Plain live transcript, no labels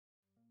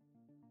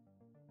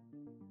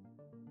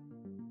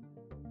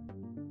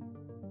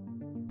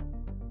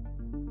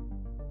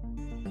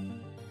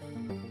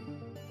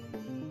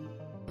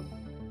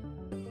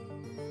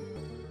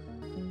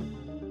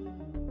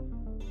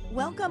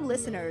Welcome,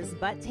 listeners,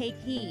 but take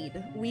heed.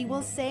 We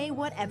will say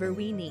whatever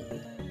we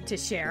need to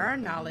share our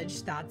knowledge,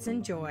 thoughts,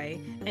 and joy,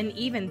 and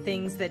even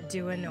things that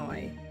do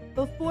annoy.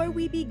 Before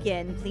we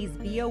begin, please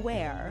be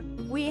aware,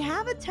 we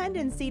have a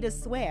tendency to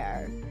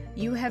swear.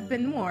 You have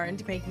been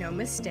warned, make no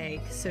mistake,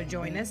 so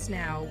join us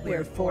now.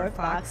 We're for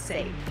Fawkes'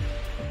 sake.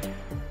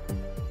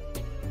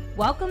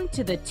 Welcome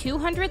to the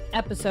 200th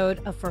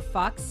episode of For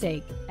Fawkes'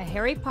 Sake, a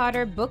Harry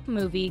Potter book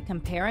movie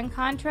compare and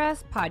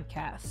contrast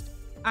podcast.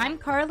 I'm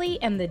Karlee,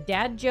 and the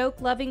dad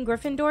joke-loving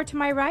Gryffindor to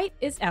my right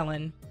is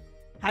Ellen.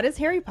 How does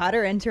Harry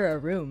Potter enter a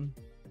room?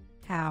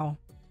 How?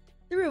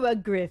 Through a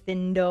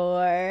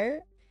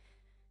Gryffindor.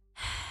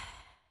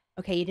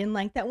 Okay, you didn't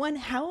like that one?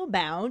 How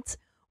about,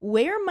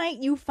 where might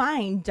you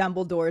find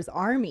Dumbledore's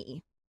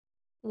army?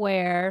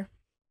 Where?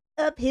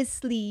 Up his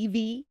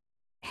sleevey.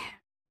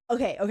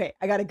 Okay,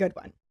 I got a good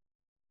one.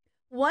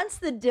 What's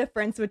the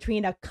difference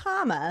between a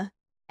comma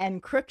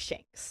and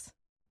Crookshanks?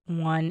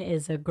 One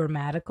is a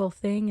grammatical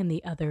thing and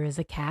the other is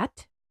a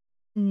cat?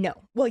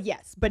 No. Well,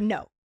 yes, but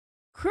no.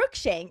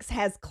 Crookshanks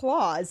has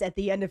claws at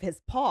the end of his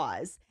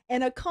paws,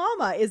 and a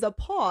comma is a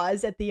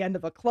pause at the end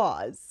of a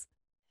clause.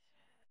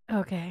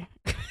 Okay.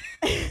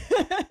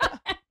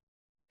 I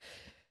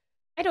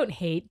don't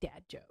hate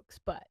dad jokes,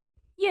 but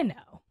you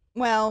know.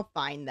 Well,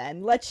 fine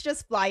then. Let's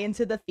just fly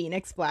into the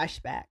Phoenix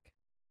flashback.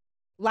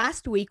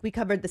 Last week, we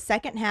covered the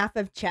second half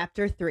of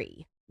Chapter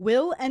 3,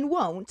 Will and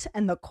Won't,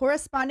 and the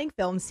corresponding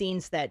film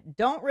scenes that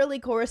don't really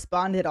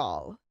correspond at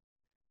all.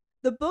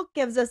 The book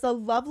gives us a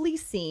lovely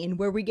scene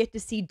where we get to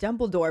see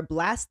Dumbledore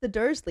blast the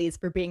Dursleys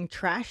for being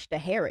trash to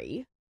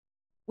Harry.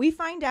 We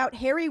find out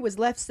Harry was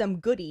left some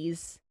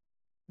goodies,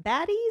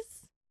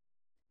 baddies,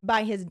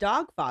 by his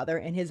dogfather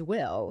in his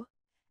will,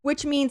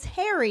 which means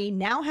Harry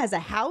now has a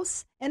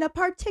house and a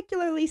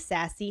particularly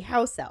sassy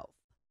house elf.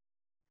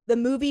 The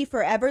movie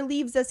forever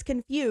leaves us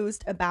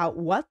confused about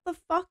what the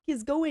fuck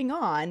is going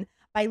on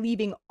by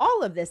leaving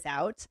all of this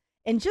out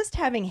and just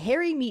having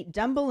Harry meet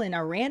Dumble in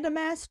a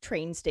random-ass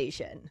train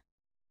station.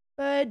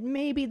 But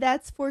maybe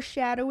that's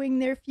foreshadowing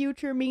their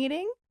future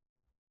meeting?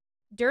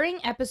 During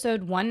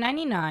episode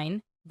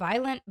 199,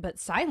 Violent but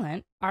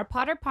Silent, our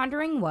Potter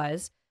Pondering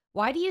was,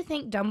 why do you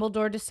think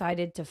Dumbledore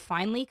decided to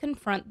finally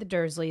confront the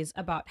Dursleys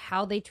about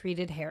how they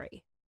treated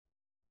Harry?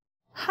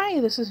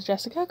 Hi, this is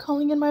Jessica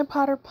calling in my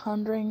Potter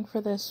Pondering for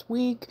this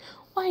week.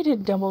 Why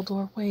did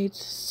Dumbledore wait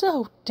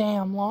so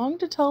damn long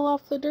to tell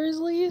off the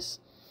Dursleys?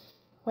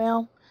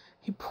 Well,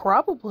 he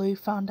probably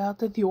found out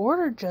that the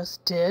Order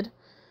just did,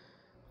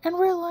 and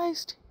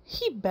realized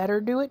he better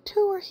do it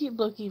too or he'd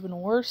look even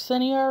worse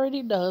than he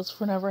already does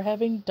for never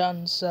having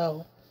done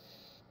so.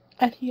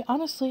 And he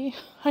honestly,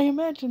 I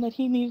imagine that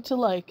he needed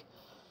to,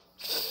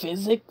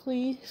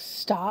 physically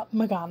stop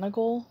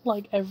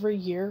McGonagall, every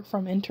year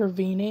from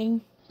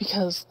intervening.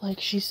 Because,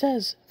 like she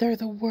says, they're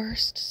the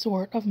worst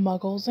sort of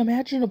muggles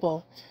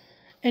imaginable.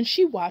 And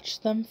she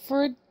watched them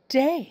for a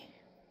day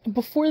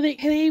before they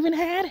even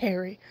had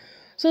Harry.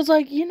 So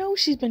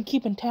it's she's been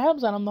keeping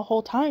tabs on him the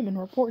whole time and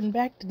reporting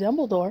back to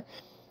Dumbledore.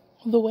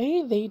 The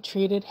way they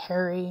treated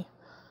Harry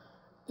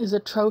is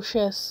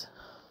atrocious.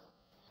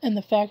 And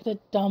the fact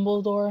that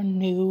Dumbledore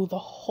knew the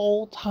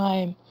whole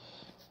time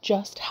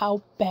just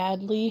how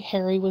badly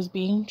Harry was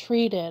being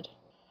treated.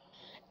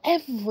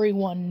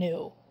 Everyone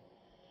knew.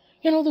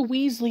 The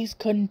Weasleys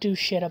couldn't do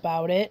shit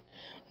about it.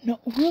 No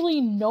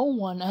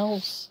one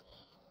else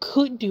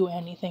could do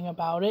anything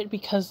about it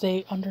because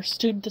they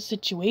understood the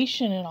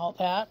situation and all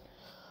that.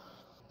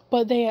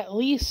 But they at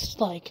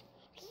least,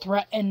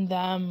 threatened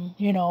them,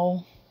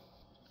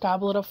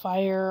 Goblet of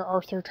Fire.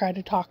 Arthur tried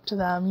to talk to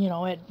them,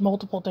 at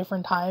multiple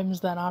different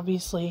times. Then,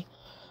 obviously,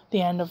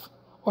 the end of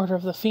Order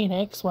of the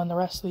Phoenix, when the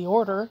rest of the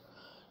Order,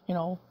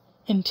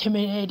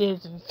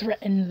 intimidated and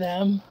threatened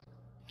them.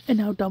 And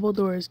now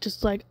Dumbledore is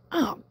just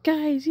oh,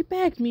 guys, you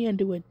backed me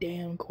into a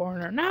damn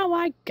corner. Now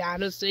I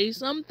gotta say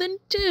something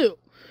too.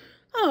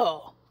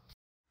 Oh.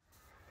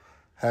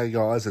 Hey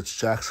guys, it's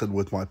Jackson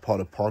with my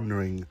Potter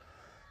Pondering.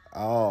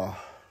 What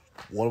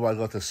have I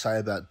got to say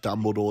about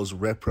Dumbledore's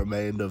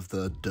reprimand of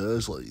the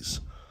Dursleys?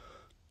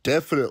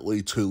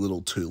 Definitely too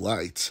little too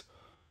late.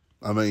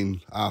 I mean,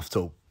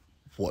 after,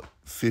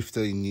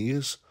 15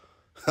 years?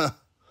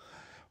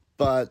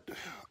 But,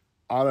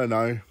 I don't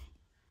know.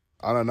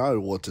 I don't know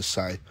what to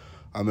say.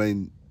 I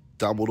mean,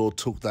 Dumbledore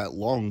took that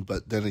long,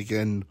 but then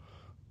again,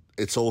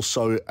 it's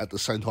also, at the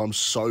same time,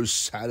 so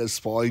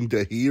satisfying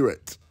to hear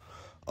it.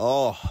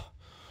 Oh.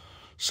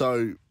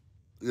 So,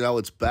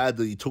 it's bad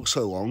that he took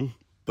so long,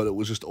 but it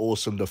was just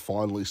awesome to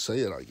finally see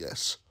it, I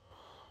guess.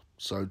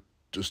 So,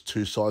 just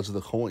two sides of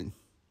the coin.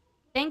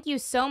 Thank you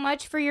so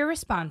much for your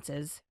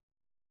responses.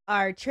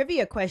 Our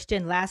trivia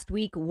question last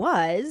week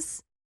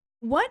was,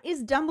 what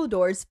is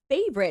Dumbledore's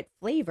favorite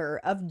flavor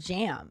of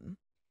jam?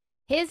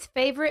 His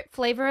favorite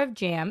flavor of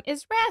jam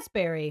is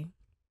raspberry.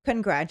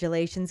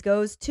 Congratulations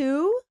goes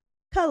to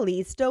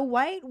Callista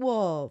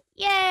Whitewolf.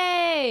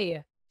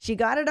 Yay! She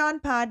got it on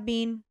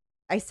Podbean.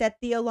 I set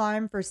the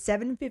alarm for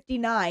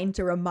 7:59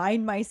 to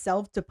remind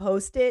myself to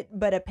post it,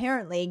 but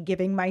apparently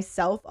giving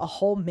myself a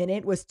whole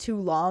minute was too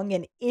long,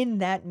 and in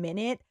that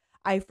minute,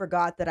 I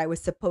forgot that I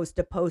was supposed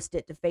to post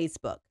it to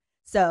Facebook.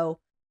 So,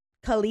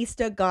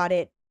 Callista got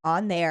it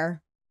on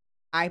there.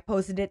 I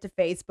posted it to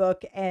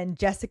Facebook, and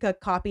Jessica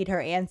copied her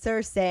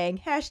answer saying,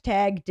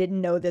 hashtag didn't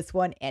know this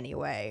one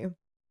anyway.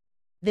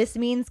 This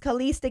means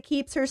Callista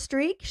keeps her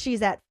streak.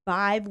 She's at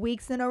 5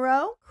 weeks in a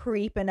row,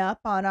 creeping up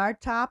on our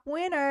top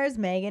winners,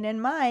 Megan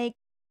and Mike.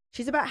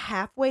 She's about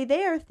halfway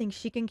there. Think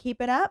she can keep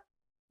it up?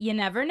 You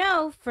never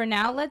know. For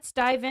now, let's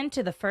dive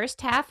into the first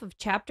half of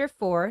Chapter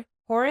 4,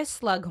 Horace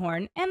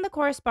Slughorn, and the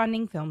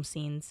corresponding film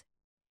scenes.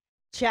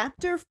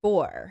 Chapter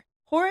 4,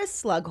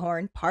 Horace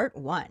Slughorn, Part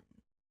 1.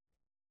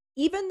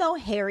 Even though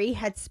Harry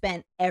had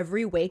spent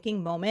every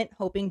waking moment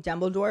hoping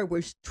Dumbledore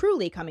was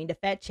truly coming to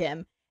fetch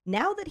him,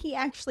 now that he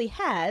actually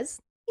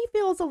has, he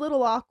feels a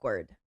little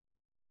awkward.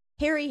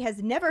 Harry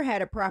has never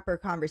had a proper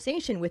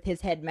conversation with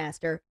his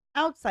headmaster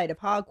outside of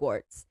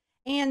Hogwarts,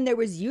 and there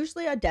was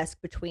usually a desk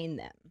between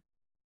them.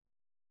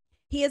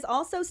 He is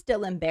also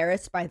still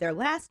embarrassed by their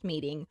last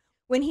meeting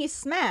when he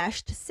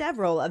smashed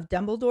several of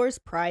Dumbledore's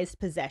prized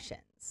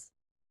possessions.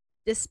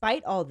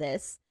 Despite all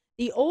this,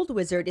 the old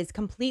wizard is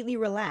completely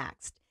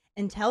relaxed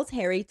and tells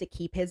Harry to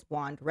keep his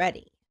wand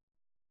ready.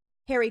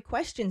 Harry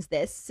questions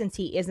this since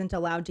he isn't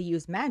allowed to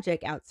use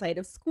magic outside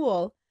of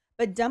school,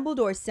 but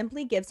Dumbledore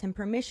simply gives him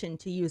permission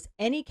to use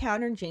any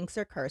counter jinx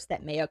or curse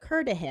that may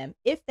occur to him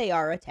if they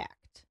are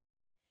attacked.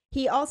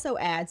 He also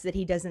adds that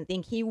he doesn't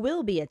think he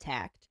will be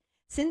attacked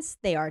since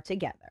they are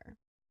together.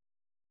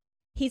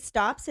 He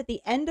stops at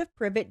the end of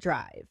Privet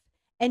Drive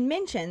and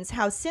mentions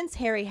how since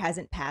Harry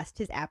hasn't passed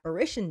his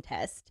apparition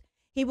test,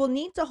 he will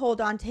need to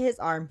hold on to his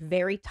arm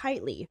very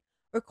tightly,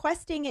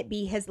 requesting it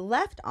be his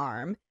left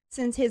arm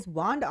since his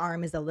wand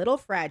arm is a little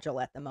fragile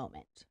at the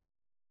moment.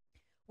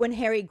 When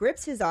Harry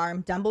grips his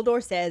arm,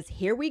 Dumbledore says,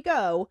 "Here we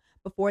go,"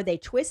 before they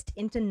twist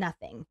into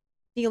nothing,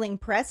 feeling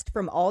pressed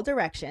from all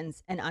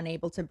directions and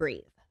unable to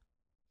breathe.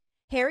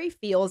 Harry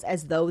feels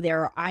as though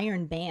there are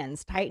iron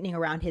bands tightening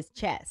around his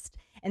chest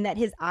and that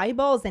his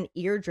eyeballs and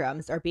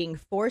eardrums are being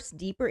forced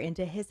deeper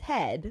into his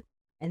head,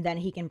 and then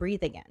he can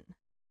breathe again.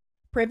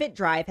 Privet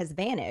Drive has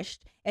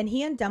vanished, and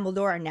he and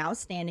Dumbledore are now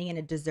standing in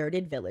a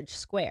deserted village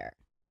square.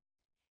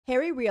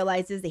 Harry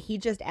realizes that he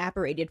just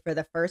apparated for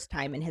the first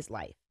time in his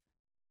life.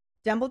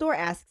 Dumbledore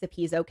asks if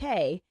he's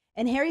okay,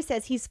 and Harry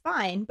says he's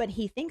fine, but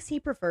he thinks he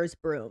prefers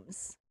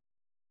brooms.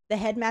 The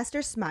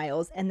headmaster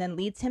smiles and then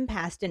leads him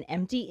past an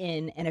empty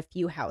inn and a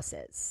few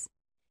houses.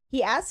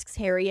 He asks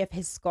Harry if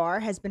his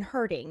scar has been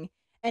hurting,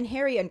 and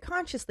Harry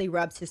unconsciously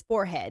rubs his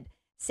forehead,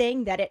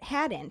 saying that it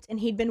hadn't, and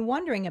he'd been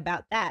wondering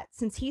about that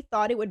since he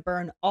thought it would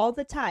burn all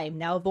the time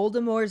now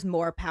Voldemort's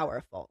more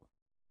powerful.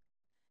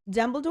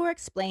 Dumbledore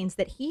explains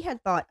that he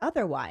had thought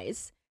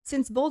otherwise,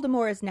 since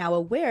Voldemort is now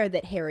aware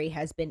that Harry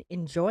has been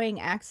enjoying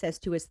access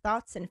to his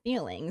thoughts and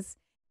feelings,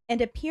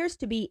 and appears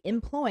to be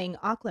employing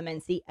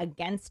occlumency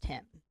against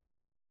him.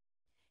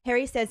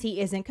 Harry says he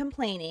isn't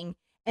complaining,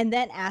 and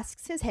then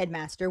asks his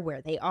headmaster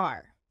where they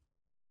are.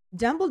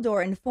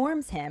 Dumbledore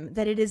informs him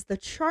that it is the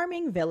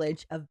charming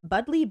village of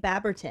Budleigh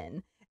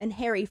Babberton, and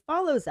Harry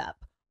follows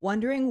up,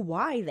 wondering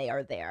why they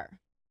are there.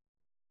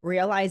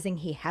 Realizing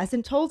he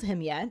hasn't told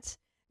him yet,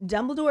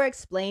 Dumbledore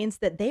explains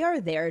that they are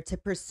there to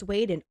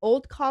persuade an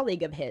old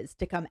colleague of his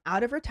to come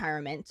out of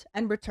retirement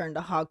and return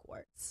to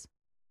Hogwarts.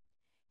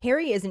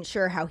 Harry isn't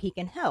sure how he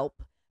can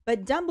help,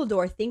 but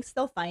Dumbledore thinks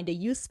they'll find a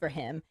use for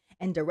him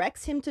and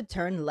directs him to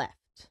turn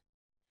left.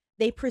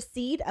 They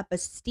proceed up a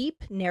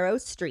steep, narrow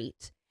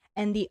street,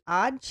 and the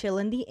odd chill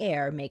in the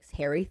air makes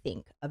Harry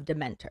think of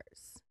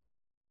Dementors.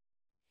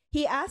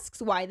 He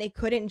asks why they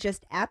couldn't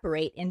just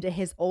apparate into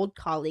his old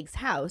colleague's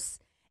house,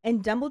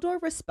 and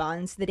Dumbledore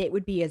responds that it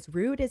would be as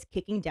rude as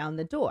kicking down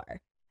the door,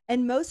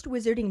 and most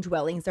wizarding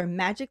dwellings are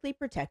magically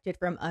protected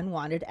from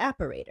unwanted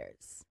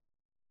apparators.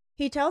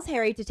 He tells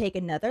Harry to take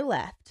another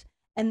left,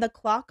 and the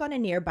clock on a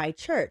nearby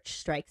church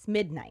strikes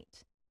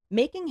midnight,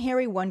 making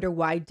Harry wonder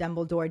why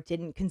Dumbledore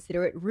didn't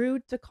consider it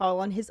rude to call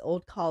on his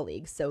old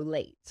colleague so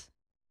late.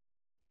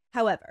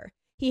 However,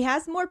 he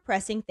has more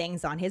pressing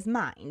things on his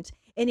mind,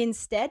 and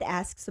instead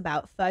asks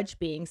about Fudge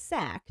being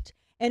sacked,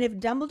 and if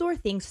Dumbledore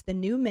thinks the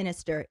new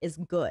minister is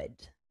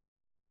good.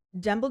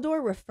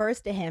 Dumbledore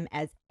refers to him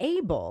as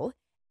able,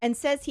 and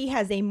says he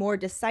has a more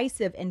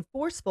decisive and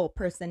forceful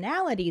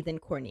personality than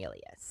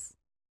Cornelius.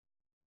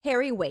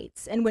 Harry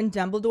waits, and when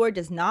Dumbledore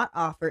does not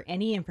offer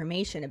any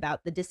information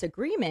about the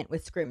disagreement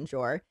with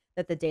Scrimgeour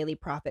that the Daily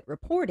Prophet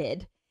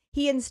reported,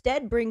 he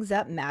instead brings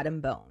up Madame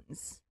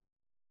Bones.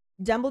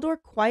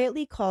 Dumbledore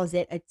quietly calls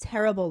it a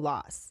terrible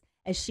loss,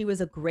 as she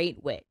was a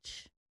great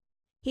witch.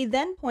 He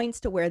then points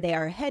to where they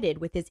are headed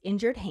with his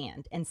injured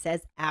hand and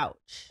says,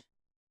 "Ouch."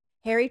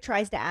 Harry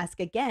tries to ask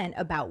again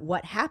about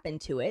what happened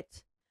to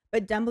it,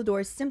 but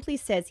Dumbledore simply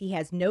says he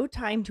has no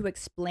time to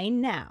explain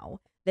now,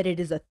 that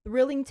it is a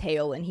thrilling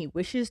tale and he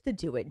wishes to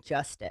do it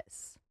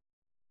justice.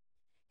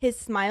 His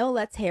smile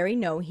lets Harry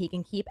know he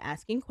can keep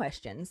asking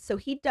questions, so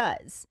he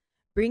does,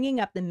 bringing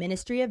up the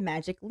Ministry of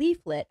Magic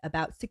leaflet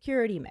about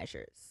security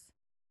measures.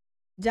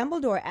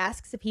 Dumbledore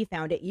asks if he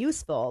found it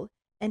useful,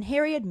 and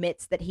Harry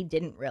admits that he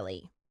didn't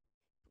really.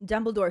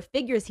 Dumbledore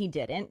figures he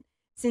didn't,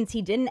 since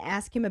he didn't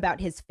ask him about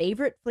his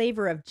favorite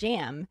flavor of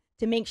jam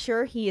to make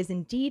sure he is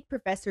indeed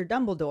Professor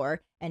Dumbledore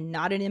and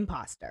not an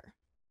imposter.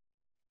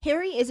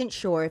 Harry isn't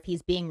sure if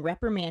he's being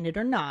reprimanded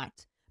or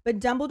not, but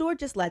Dumbledore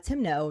just lets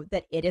him know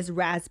that it is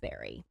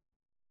raspberry.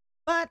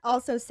 But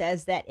also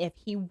says that if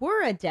he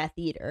were a Death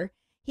Eater,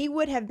 he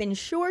would have been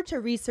sure to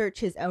research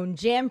his own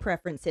jam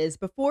preferences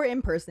before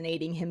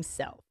impersonating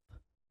himself.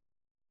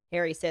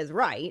 Harry says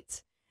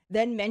right,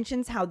 then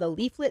mentions how the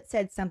leaflet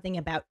said something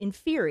about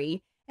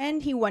inferi,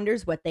 and he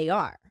wonders what they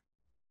are.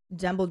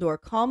 Dumbledore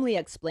calmly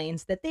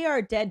explains that they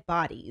are dead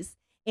bodies,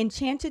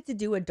 enchanted to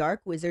do a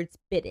dark wizard's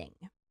bidding.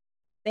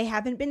 They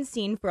haven't been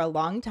seen for a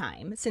long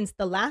time, since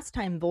the last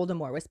time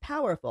Voldemort was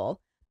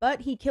powerful,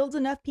 but he killed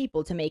enough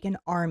people to make an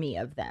army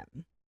of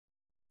them.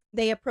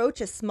 They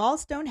approach a small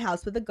stone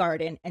house with a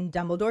garden, and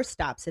Dumbledore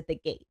stops at the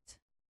gate.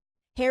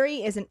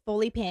 Harry isn't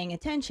fully paying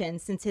attention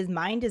since his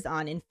mind is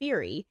on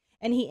inferi,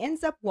 and he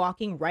ends up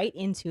walking right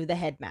into the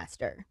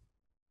headmaster.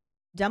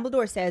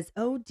 Dumbledore says,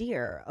 oh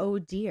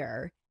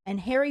dear, and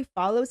Harry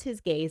follows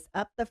his gaze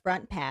up the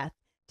front path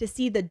to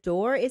see the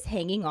door is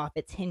hanging off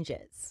its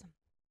hinges.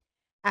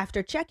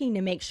 After checking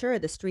to make sure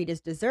the street is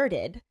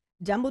deserted,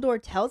 Dumbledore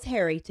tells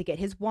Harry to get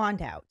his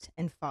wand out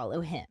and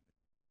follow him.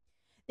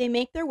 They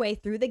make their way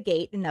through the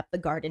gate and up the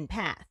garden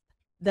path,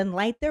 then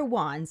light their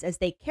wands as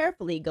they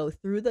carefully go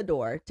through the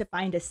door to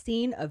find a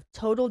scene of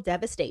total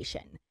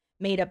devastation,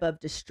 made up of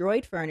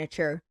destroyed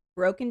furniture,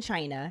 broken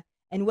china,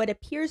 and what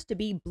appears to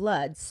be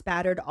blood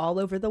spattered all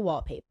over the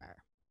wallpaper.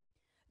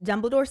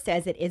 Dumbledore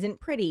says it isn't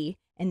pretty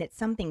and that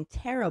something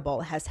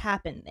terrible has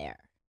happened there.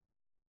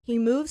 He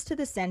moves to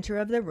the center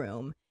of the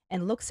room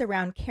and looks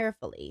around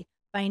carefully,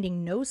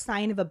 finding no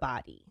sign of a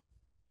body.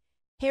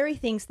 Harry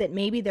thinks that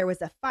maybe there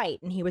was a fight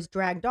and he was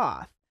dragged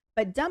off,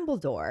 but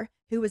Dumbledore,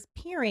 who was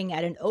peering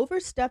at an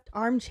overstuffed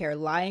armchair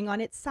lying on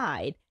its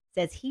side,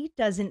 says he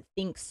doesn't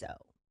think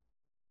so.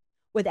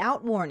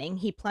 Without warning,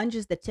 he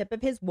plunges the tip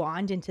of his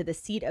wand into the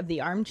seat of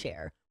the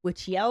armchair,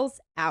 which yells,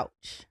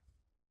 ouch.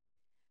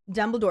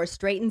 Dumbledore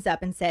straightens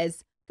up and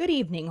says, good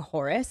evening,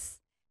 Horace,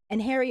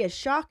 and Harry is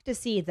shocked to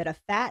see that a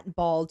fat,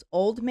 bald,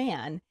 old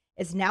man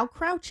is now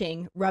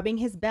crouching, rubbing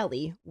his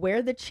belly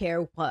where the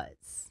chair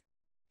was.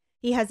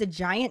 He has a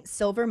giant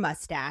silver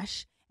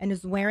mustache and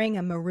is wearing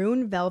a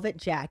maroon velvet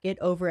jacket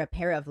over a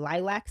pair of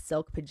lilac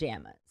silk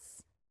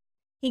pajamas.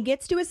 He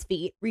gets to his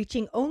feet,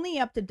 reaching only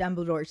up to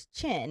Dumbledore's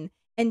chin,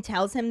 and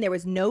tells him there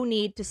was no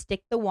need to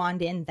stick the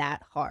wand in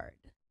that hard.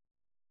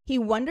 He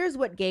wonders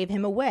what gave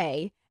him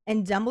away,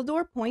 and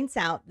Dumbledore points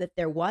out that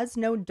there was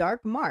no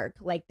dark mark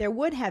like there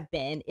would have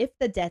been if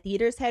the Death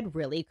Eaters had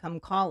really come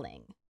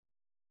calling.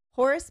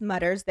 Horace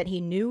mutters that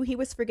he knew he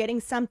was forgetting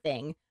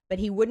something, but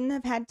he wouldn't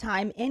have had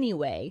time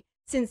anyway,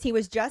 since he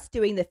was just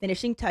doing the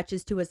finishing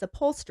touches to his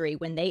upholstery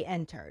when they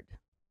entered.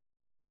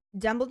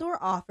 Dumbledore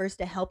offers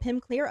to help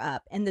him clear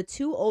up, and the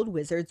two old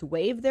wizards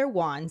wave their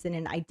wands in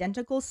an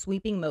identical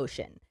sweeping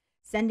motion,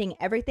 sending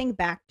everything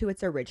back to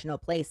its original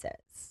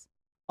places.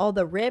 All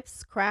the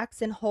rips,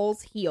 cracks, and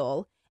holes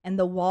heal, and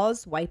the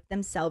walls wipe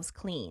themselves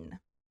clean.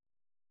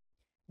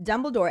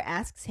 Dumbledore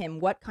asks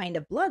him what kind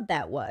of blood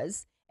that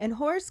was, and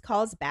Horace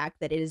calls back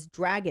that it is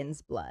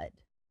dragon's blood.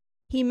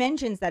 He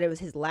mentions that it was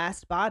his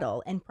last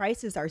bottle, and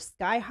prices are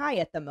sky high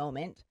at the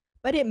moment,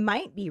 but it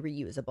might be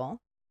reusable.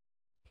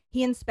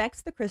 He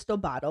inspects the crystal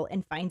bottle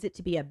and finds it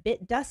to be a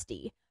bit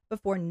dusty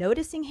before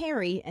noticing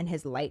Harry and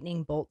his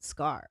lightning bolt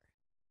scar.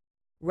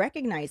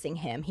 Recognizing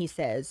him, he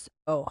says,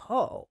 "Oh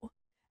ho,"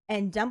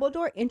 and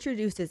Dumbledore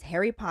introduces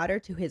Harry Potter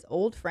to his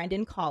old friend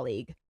and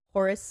colleague,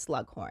 Horace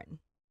Slughorn.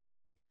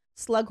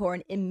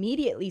 Slughorn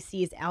immediately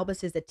sees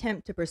Albus's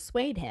attempt to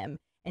persuade him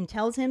and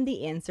tells him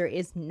the answer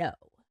is no.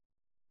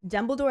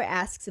 Dumbledore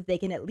asks if they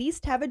can at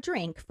least have a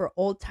drink for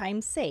old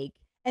time's sake,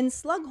 and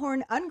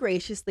Slughorn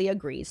ungraciously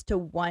agrees to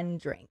one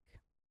drink.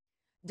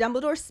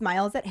 Dumbledore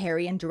smiles at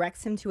Harry and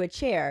directs him to a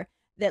chair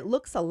that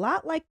looks a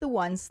lot like the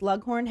one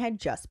Slughorn had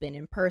just been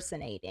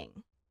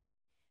impersonating.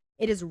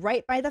 It is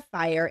right by the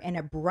fire and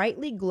a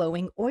brightly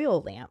glowing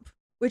oil lamp,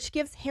 which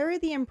gives Harry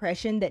the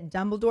impression that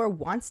Dumbledore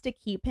wants to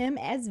keep him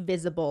as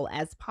visible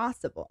as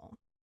possible.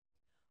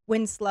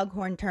 When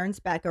Slughorn turns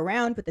back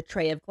around with a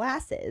tray of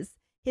glasses,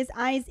 his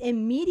eyes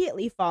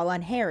immediately fall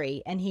on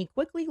Harry, and he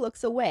quickly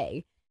looks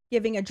away,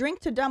 giving a drink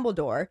to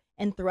Dumbledore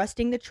and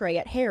thrusting the tray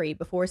at Harry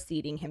before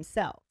seating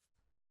himself.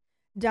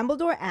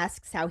 Dumbledore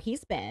asks how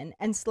he's been,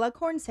 and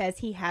Slughorn says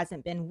he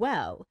hasn't been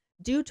well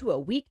due to a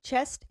weak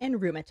chest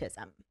and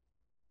rheumatism.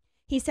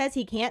 He says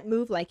he can't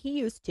move like he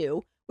used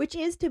to, which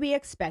is to be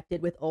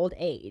expected with old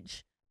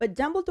age, but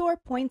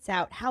Dumbledore points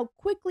out how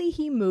quickly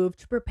he moved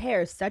to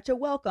prepare such a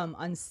welcome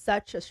on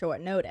such a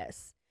short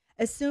notice,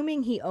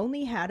 assuming he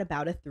only had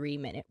about a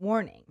 3-minute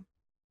warning.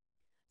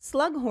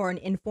 Slughorn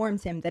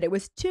informs him that it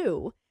was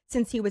 2,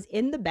 since he was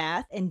in the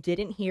bath and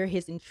didn't hear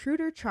his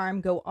intruder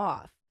charm go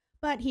off,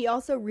 but he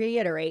also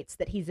reiterates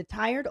that he's a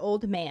tired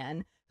old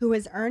man who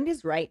has earned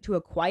his right to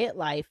a quiet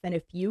life and a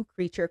few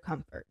creature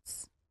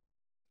comforts.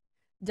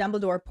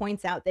 Dumbledore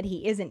points out that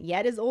he isn't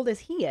yet as old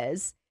as he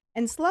is,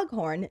 and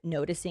Slughorn,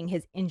 noticing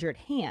his injured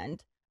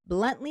hand,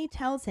 bluntly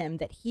tells him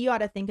that he ought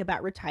to think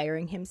about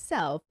retiring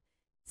himself,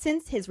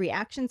 since his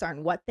reactions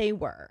aren't what they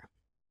were.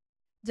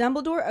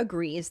 Dumbledore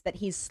agrees that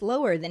he's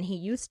slower than he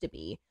used to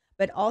be,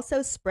 but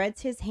also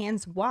spreads his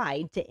hands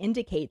wide to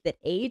indicate that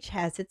age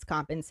has its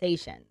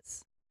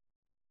compensations.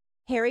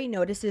 Harry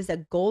notices a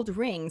gold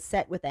ring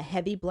set with a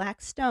heavy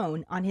black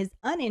stone on his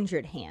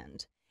uninjured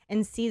hand,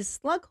 and sees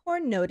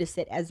Slughorn notice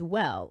it as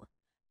well,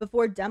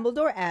 before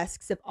Dumbledore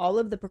asks if all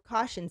of the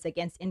precautions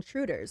against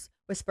intruders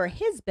was for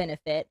his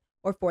benefit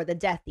or for the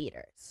Death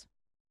Eaters.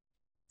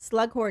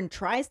 Slughorn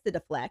tries to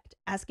deflect,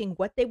 asking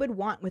what they would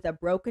want with a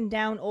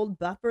broken-down old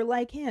buffer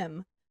like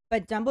him,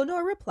 but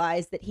Dumbledore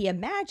replies that he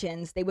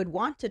imagines they would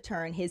want to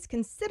turn his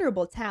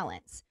considerable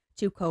talents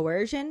to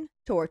coercion,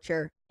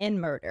 torture,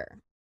 and murder.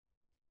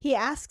 He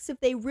asks if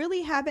they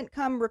really haven't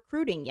come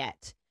recruiting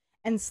yet,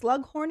 and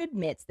Slughorn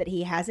admits that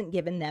he hasn't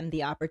given them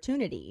the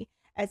opportunity,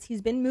 as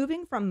he's been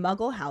moving from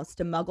Muggle house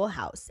to Muggle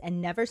house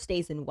and never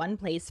stays in one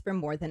place for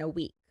more than a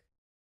week.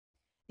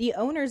 The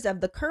owners of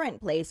the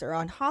current place are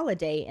on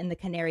holiday in the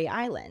Canary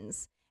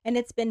Islands, and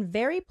it's been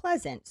very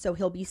pleasant, so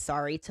he'll be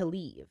sorry to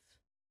leave.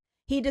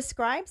 He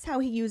describes how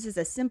he uses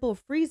a simple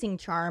freezing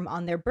charm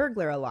on their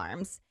burglar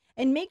alarms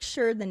and makes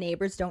sure the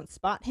neighbors don't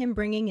spot him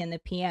bringing in the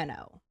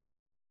piano.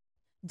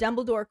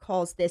 Dumbledore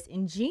calls this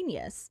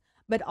ingenious,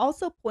 but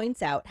also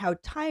points out how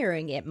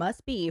tiring it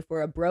must be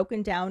for a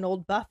broken-down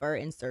old buffer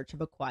in search of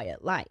a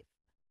quiet life.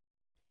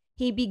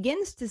 He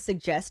begins to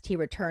suggest he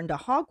return to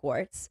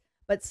Hogwarts,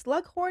 but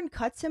Slughorn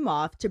cuts him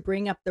off to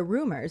bring up the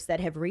rumors that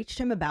have reached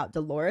him about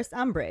Dolores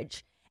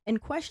Umbridge and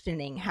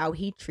questioning how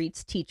he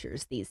treats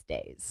teachers these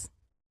days.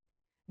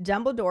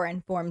 Dumbledore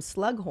informs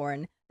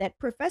Slughorn that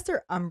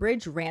Professor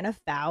Umbridge ran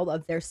afoul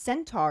of their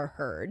centaur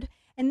herd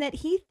and that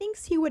he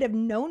thinks he would have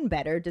known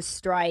better to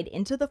stride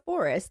into the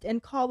forest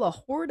and call a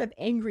horde of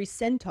angry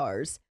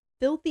centaurs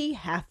filthy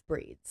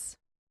half-breeds.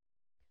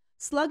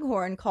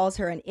 Slughorn calls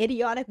her an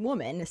idiotic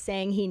woman,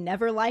 saying he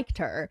never liked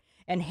her,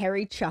 and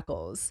Harry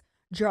chuckles,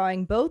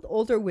 drawing both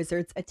older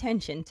wizards'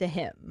 attention to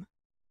him.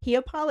 He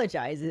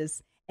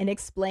apologizes and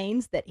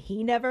explains that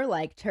he never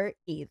liked her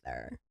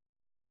either.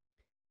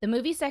 The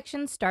movie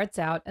section starts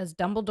out as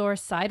Dumbledore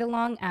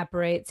side-along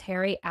apparates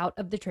Harry out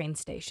of the train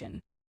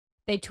station.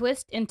 They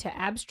twist into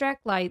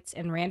abstract lights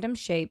and random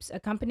shapes,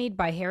 accompanied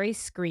by Harry's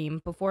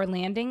scream before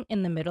landing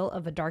in the middle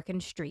of a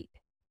darkened street.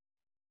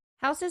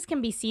 Houses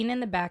can be seen in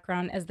the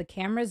background as the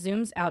camera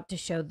zooms out to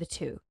show the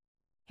two.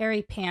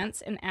 Harry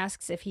pants and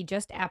asks if he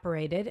just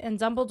apparated, and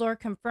Dumbledore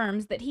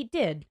confirms that he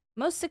did,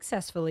 most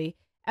successfully,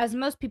 as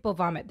most people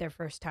vomit their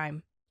first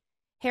time.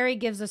 Harry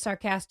gives a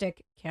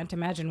sarcastic, "Can't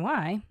imagine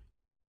why."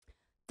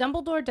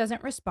 Dumbledore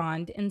doesn't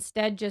respond,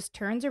 instead just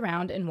turns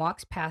around and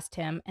walks past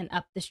him and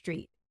up the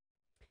street.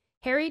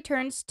 Harry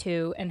turns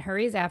too and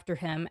hurries after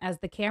him as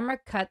the camera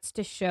cuts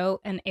to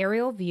show an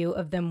aerial view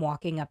of them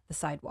walking up the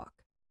sidewalk.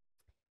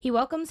 He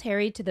welcomes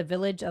Harry to the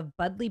village of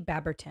Budley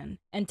Babberton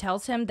and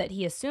tells him that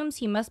he assumes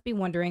he must be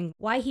wondering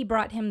why he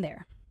brought him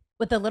there.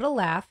 With a little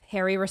laugh,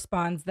 Harry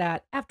responds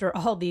that, after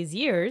all these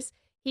years,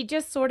 he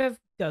just sort of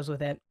goes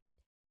with it.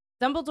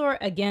 Dumbledore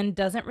again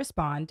doesn't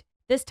respond,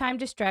 this time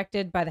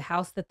distracted by the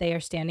house that they are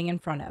standing in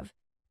front of.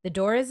 The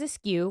door is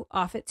askew,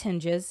 off its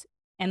hinges,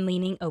 and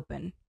leaning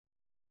open.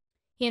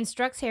 He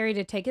instructs Harry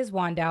to take his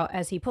wand out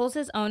as he pulls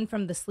his own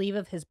from the sleeve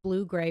of his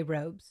blue-gray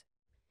robes.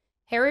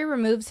 Harry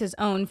removes his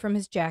own from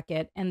his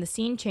jacket, and the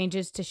scene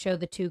changes to show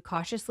the two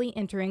cautiously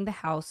entering the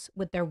house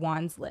with their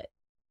wands lit.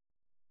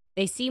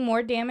 They see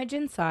more damage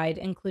inside,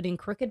 including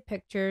crooked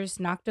pictures,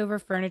 knocked over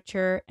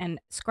furniture, and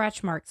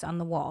scratch marks on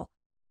the wall.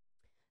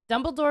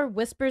 Dumbledore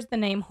whispers the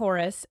name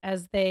Horace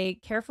as they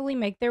carefully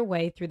make their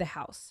way through the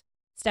house,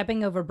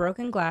 stepping over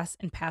broken glass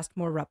and past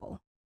more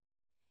rubble.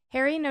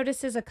 Harry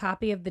notices a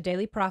copy of the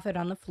Daily Prophet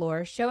on the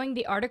floor, showing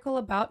the article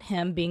about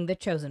him being the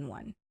chosen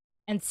one,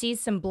 and sees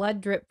some blood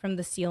drip from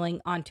the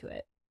ceiling onto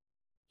it.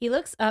 He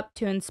looks up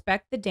to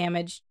inspect the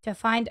damage to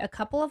find a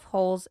couple of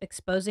holes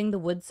exposing the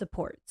wood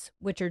supports,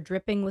 which are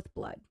dripping with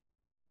blood.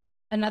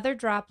 Another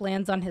drop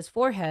lands on his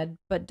forehead,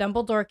 but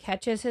Dumbledore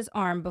catches his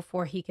arm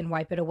before he can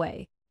wipe it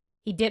away.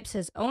 He dips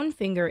his own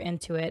finger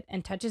into it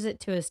and touches it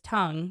to his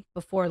tongue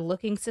before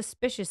looking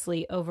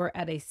suspiciously over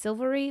at a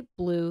silvery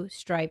blue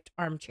striped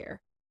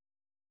armchair.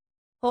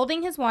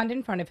 Holding his wand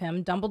in front of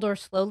him, Dumbledore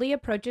slowly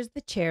approaches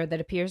the chair that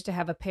appears to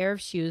have a pair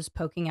of shoes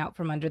poking out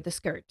from under the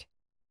skirt.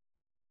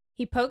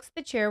 He pokes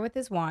the chair with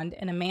his wand,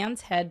 and a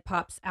man's head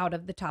pops out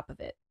of the top of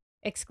it,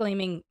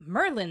 exclaiming,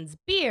 "Merlin's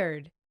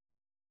beard!"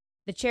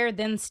 The chair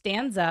then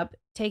stands up,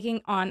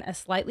 taking on a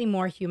slightly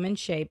more human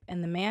shape,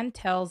 and the man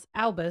tells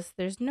Albus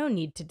there's no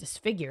need to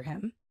disfigure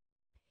him.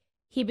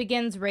 He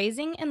begins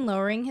raising and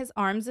lowering his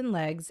arms and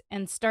legs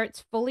and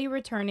starts fully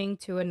returning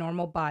to a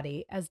normal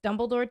body as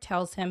Dumbledore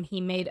tells him he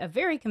made a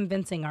very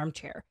convincing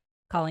armchair,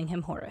 calling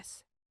him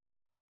Horace.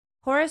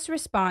 Horace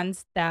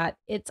responds that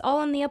it's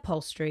all in the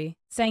upholstery,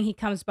 saying he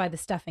comes by the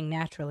stuffing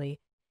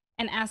naturally,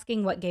 and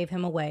asking what gave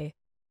him away.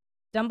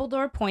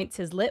 Dumbledore points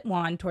his lit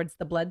wand towards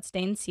the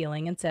blood-stained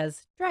ceiling and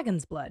says,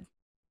 "Dragon's blood."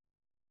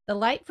 The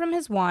light from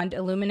his wand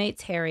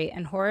illuminates Harry,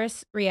 and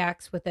Horace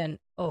reacts with an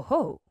 "oh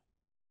ho."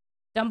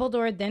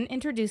 Dumbledore then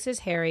introduces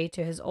Harry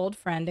to his old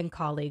friend and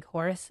colleague,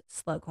 Horace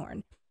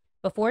Slughorn,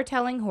 before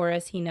telling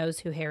Horace he knows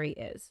who Harry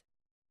is.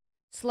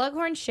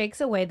 Slughorn shakes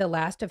away the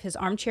last of his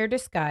armchair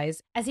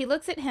disguise as he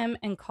looks at him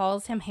and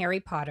calls him Harry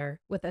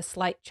Potter with a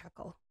slight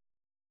chuckle.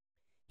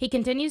 He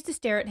continues to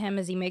stare at him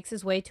as he makes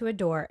his way to a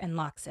door and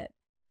locks it.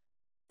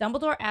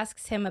 Dumbledore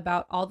asks him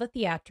about all the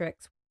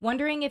theatrics,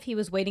 wondering if he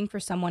was waiting for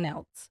someone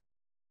else.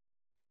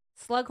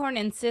 Slughorn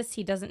insists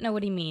he doesn't know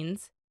what he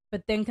means,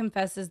 but then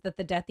confesses that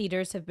the Death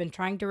Eaters have been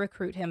trying to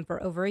recruit him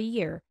for over a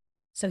year,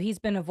 so he's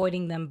been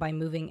avoiding them by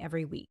moving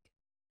every week.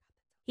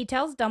 He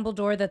tells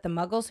Dumbledore that the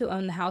Muggles who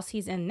own the house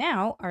he's in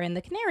now are in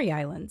the Canary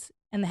Islands,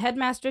 and the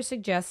headmaster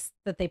suggests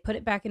that they put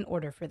it back in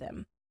order for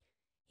them.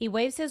 He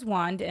waves his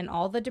wand, and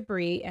all the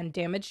debris and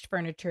damaged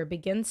furniture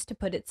begins to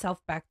put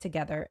itself back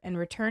together and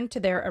return to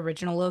their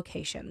original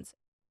locations,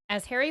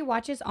 as Harry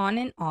watches on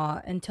in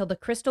awe until the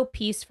crystal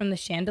piece from the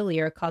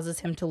chandelier causes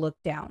him to look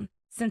down,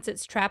 since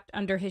it's trapped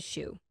under his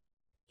shoe.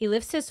 He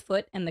lifts his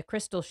foot, and the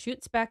crystal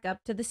shoots back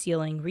up to the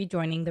ceiling,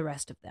 rejoining the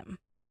rest of them.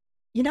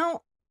 You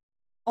know,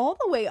 all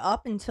the way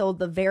up until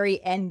the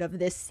very end of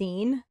this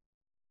scene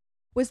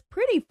was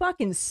pretty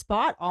fucking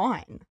spot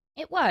on.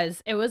 It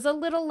was. It was a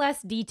little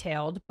less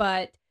detailed,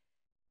 but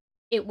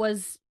it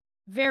was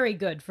very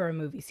good for a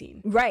movie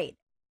scene. Right.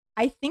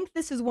 I think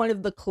this is one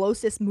of the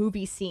closest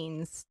movie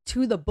scenes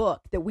to the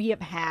book that we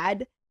have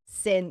had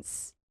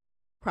since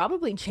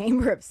probably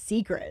Chamber of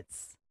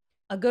Secrets.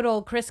 A good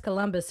old Chris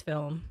Columbus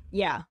film.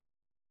 Yeah.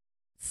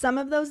 Some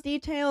of those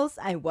details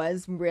I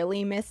was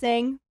really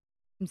missing.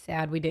 I'm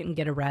sad we didn't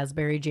get a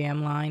raspberry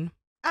jam line.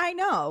 I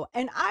know,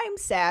 and I'm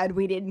sad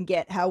we didn't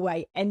get how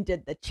I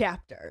ended the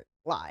chapter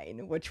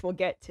line, which we'll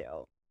get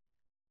to.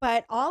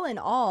 But all in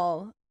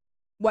all,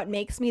 what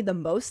makes me the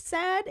most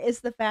sad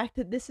is the fact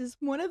that this is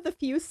one of the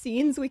few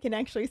scenes we can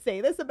actually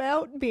say this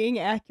about being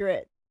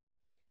accurate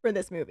for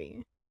this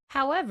movie.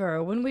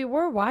 However, when we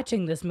were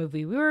watching this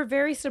movie, we were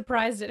very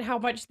surprised at how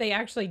much they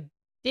actually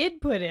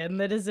did put in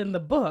that is in the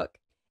book.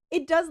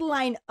 It does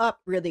line up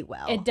really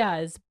well. It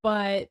does,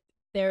 but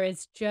there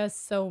is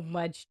just so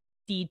much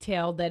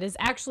detail that is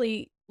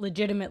actually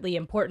legitimately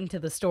important to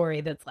the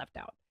story that's left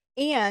out.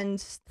 And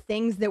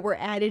things that were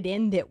added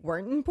in that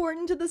weren't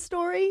important to the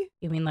story.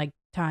 You mean like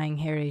tying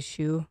Harry's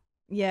shoe?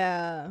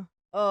 Yeah.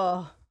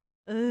 Oh.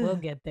 We'll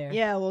get there.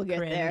 Yeah, we'll get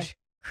there.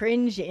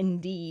 Cringe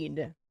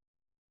indeed.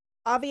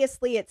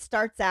 Obviously, it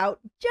starts out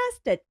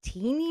just a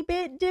teeny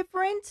bit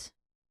different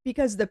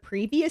because the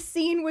previous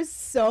scene was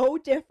so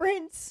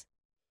different.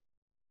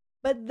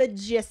 But the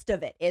gist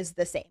of it is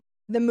the same.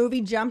 The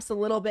movie jumps a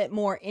little bit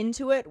more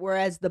into it,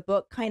 whereas the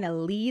book kind of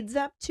leads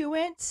up to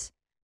it,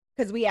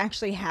 because we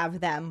actually have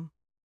them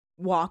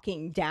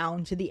walking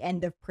down to the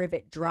end of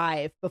Privet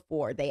Drive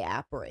before they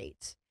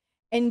apparate.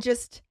 And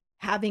just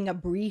having a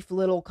brief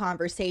little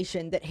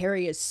conversation that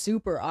Harry is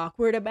super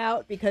awkward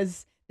about,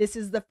 because this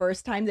is the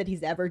first time that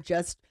he's ever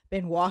just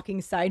been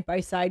walking side by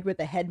side with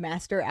the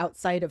headmaster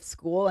outside of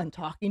school and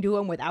talking to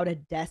him without a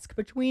desk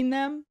between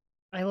them.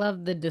 I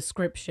love the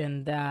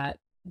description that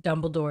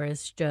Dumbledore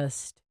is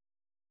just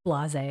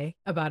blasé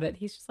about it.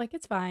 He's just like,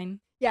 it's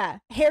fine. Yeah,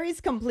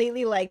 Harry's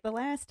completely like, the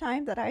last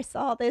time that I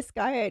saw this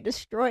guy, I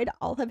destroyed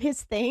all of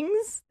his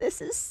things.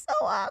 This is so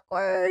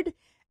awkward.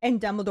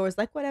 And Dumbledore's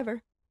like,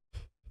 whatever.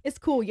 It's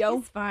cool, yo.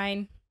 It's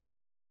fine.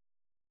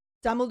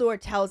 Dumbledore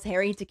tells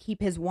Harry to keep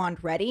his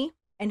wand ready,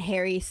 and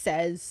Harry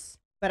says,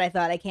 but I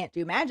thought I can't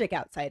do magic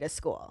outside of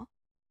school.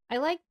 I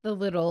like the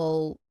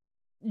little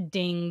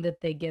ding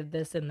that they give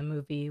this in the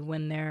movie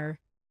when they're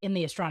in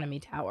the astronomy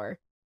tower.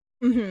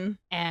 Mm-hmm.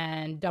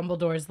 And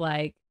Dumbledore's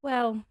like,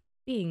 well,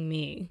 being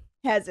me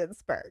has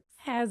its perks.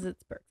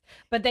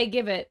 But they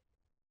give it,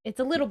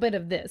 it's a little bit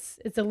of this.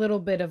 It's a little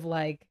bit of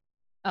like,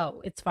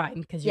 oh, it's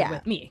fine because you're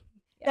with me.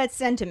 Yeah. That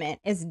sentiment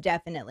is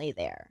definitely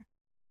there.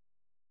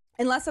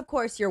 Unless, of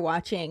course, you're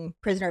watching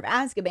Prisoner of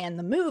Azkaban,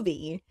 the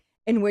movie,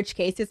 in which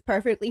case it's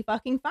perfectly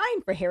fucking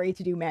fine for Harry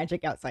to do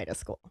magic outside of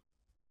school.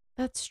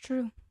 That's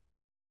true.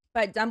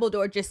 But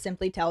Dumbledore just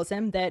simply tells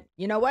him that,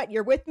 you know what,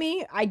 you're with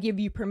me. I give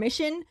you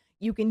permission.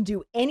 You can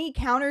do any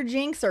counter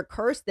jinx or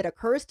curse that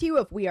occurs to you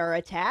if we are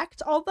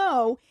attacked,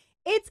 although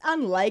it's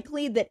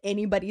unlikely that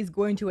anybody's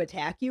going to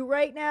attack you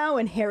right now,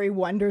 and Harry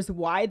wonders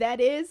why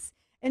that is.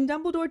 And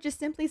Dumbledore just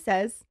simply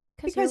says,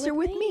 because you're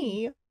with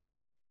me.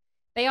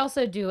 They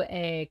also do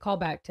a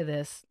callback to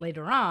this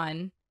later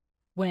on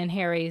when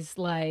Harry's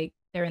like,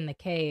 they're in the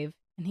cave,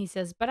 and he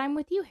says, but I'm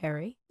with you,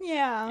 Harry.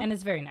 Yeah. And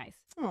it's very nice.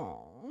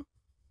 Aww.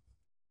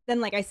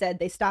 Then, like I said,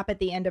 they stop at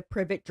the end of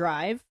Privet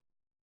Drive.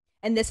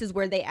 And this is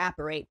where they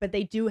apparate, but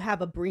they do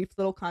have a brief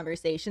little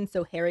conversation,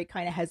 so Harry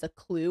kind of has a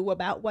clue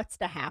about what's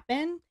to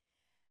happen.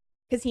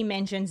 Because he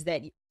mentions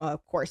that,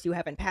 of course, you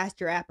haven't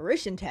passed your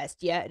apparition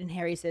test yet. And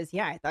Harry says,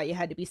 yeah, I thought you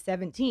had to be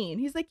 17.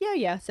 He's like,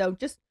 yeah. So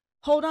just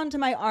hold on to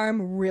my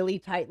arm really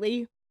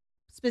tightly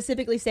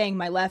specifically saying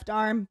my left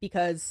arm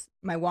because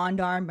my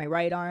wand arm, my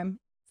right arm,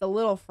 it's a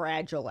little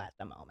fragile at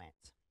the moment.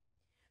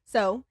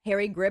 So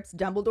Harry grips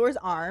Dumbledore's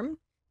arm.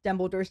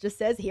 Dumbledore just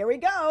says, "Here we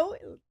go."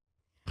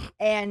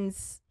 And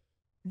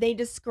they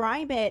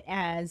describe it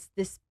as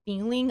this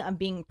feeling of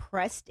being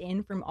pressed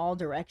in from all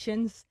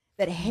directions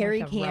that Harry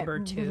Like a can't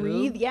rubber tube?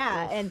 breathe.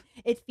 Yeah, Oof. and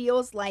it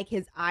feels like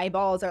his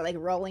eyeballs are like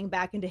rolling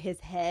back into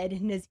his head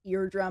and his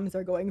eardrums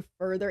are going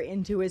further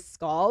into his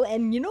skull.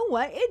 And you know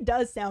what? It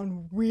does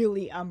sound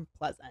really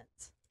unpleasant.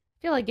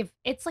 I feel like if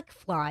it's like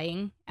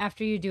flying,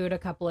 after you do it a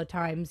couple of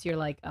times, you're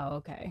like, oh,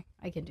 okay,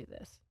 I can do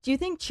this. Do you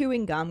think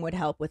chewing gum would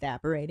help with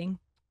apparating?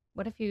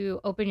 What if you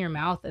open your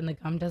mouth and the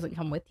gum doesn't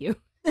come with you?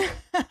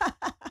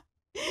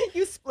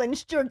 You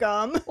splinched your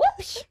gum.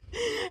 Whoops!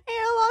 And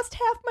I lost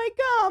half my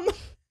gum.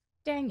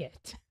 Dang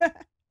it.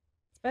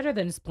 It's better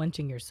than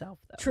splinching yourself,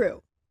 though.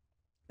 True.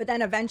 But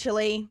then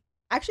eventually,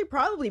 actually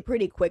probably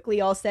pretty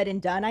quickly, all said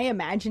and done, I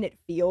imagine it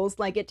feels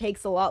like it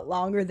takes a lot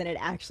longer than it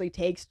actually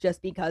takes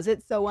just because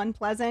it's so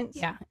unpleasant.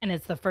 Yeah, and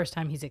it's the first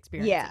time he's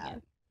experiencing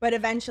it. But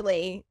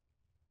eventually,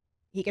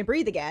 he can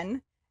breathe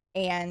again,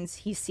 and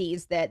he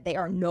sees that they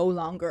are no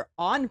longer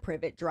on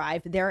Privet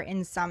Drive. They're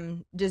in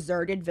some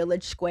deserted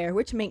village square,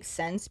 which makes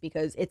sense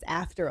because it's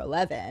after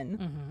 11.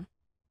 Mm-hmm.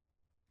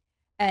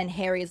 And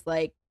Harry's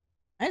like,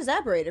 I just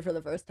apparated for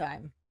the first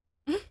time.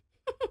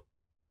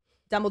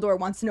 Dumbledore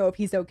wants to know if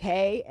he's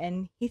okay,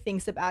 and he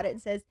thinks about it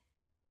and says,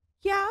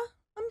 yeah,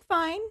 I'm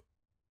fine.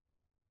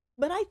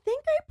 But I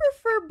think I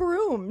prefer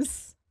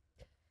brooms.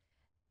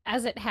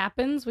 As it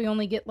happens, we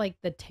only get like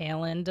the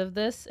tail end of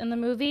this in the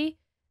movie.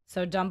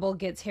 So Dumble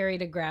gets Harry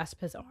to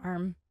grasp his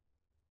arm.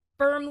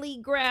 Firmly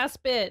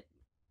grasp it.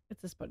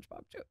 It's a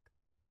SpongeBob joke.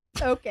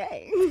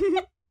 Okay.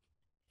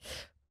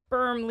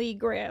 Firmly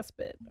grasp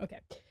it. Okay.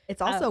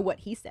 It's also what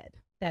he said.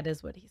 That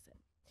is what he said.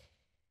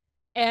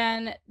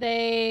 And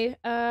they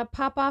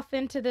pop off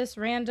into this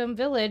random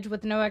village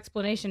with no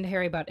explanation to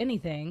Harry about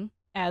anything,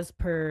 as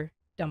per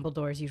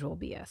Dumbledore's usual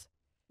BS.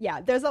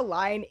 Yeah, there's a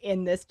line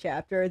in this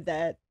chapter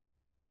that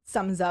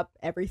sums up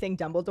everything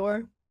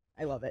Dumbledore.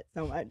 I love it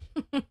so much.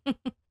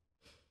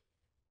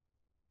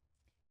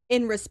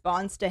 In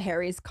response to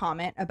Harry's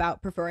comment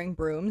about preferring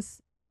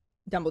brooms,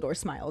 Dumbledore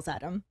smiles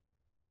at him.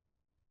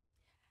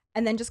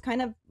 And then just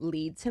kind of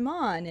leads him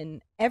on,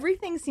 and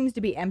everything seems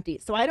to be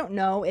empty. So I don't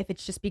know if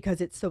it's just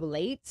because it's so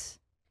late.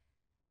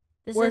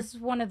 This is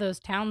one of those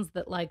towns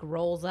that like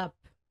rolls up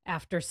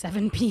after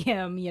 7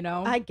 p.m., you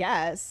know? I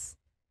guess.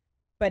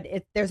 But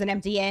there's an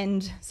empty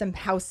end, some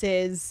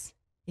houses,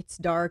 it's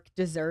dark,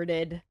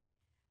 deserted,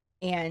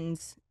 and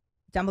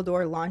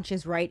Dumbledore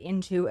launches right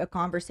into a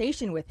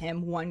conversation with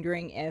him,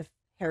 wondering if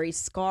Harry's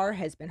scar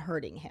has been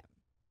hurting him,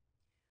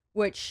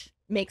 which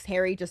makes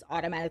Harry just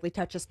automatically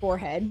touch his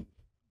forehead.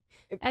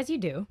 As you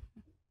do.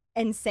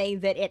 And say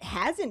that it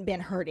hasn't been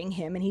hurting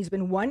him, and he's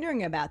been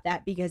wondering about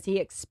that because he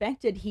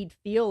expected he'd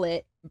feel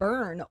it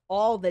burn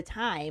all the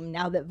time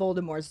now that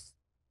Voldemort's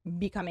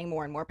becoming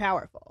more and more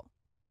powerful.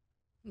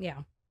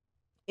 Yeah.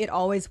 It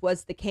always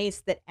was the case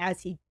that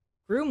as he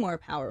grew more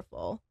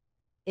powerful,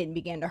 it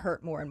began to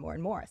hurt more and more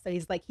and more. So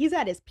he's like, he's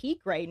at his peak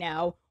right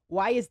now.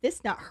 Why is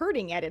this not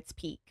hurting at its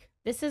peak?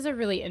 This is a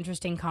really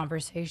interesting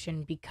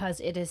conversation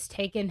because it has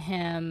taken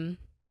him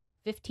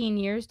 15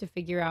 years to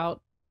figure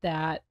out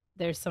that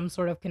there's some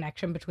sort of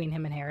connection between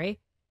him and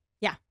Harry.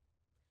 Yeah.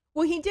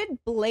 Well, he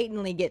did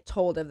blatantly get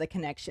told of the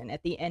connection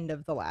at the end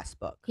of the last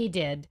book. He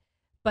did.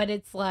 But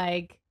it's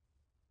like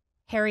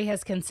Harry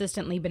has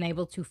consistently been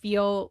able to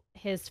feel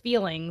his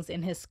feelings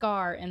in his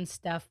scar and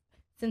stuff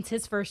since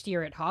his first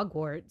year at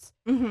Hogwarts.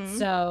 Mm-hmm.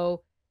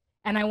 So,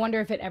 and I wonder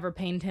if it ever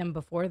pained him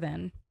before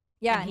then.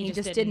 Yeah, and he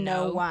just didn't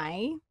know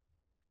why.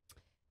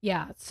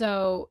 Yeah,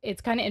 so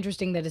it's kind of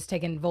interesting that it's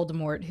taken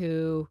Voldemort,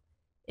 who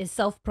is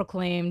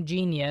self-proclaimed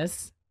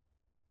genius,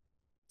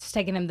 it's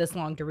taken him this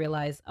long to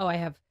realize, oh, I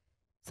have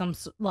some,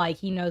 like,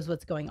 he knows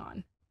what's going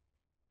on.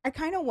 I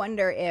kind of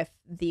wonder if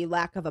the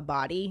lack of a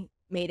body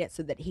made it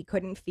so that he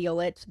couldn't feel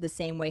it the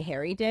same way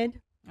Harry did.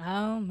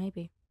 Oh,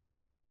 maybe.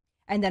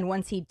 And then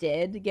once he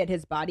did get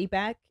his body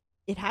back,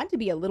 it had to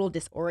be a little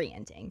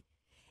disorienting.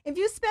 If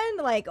you spend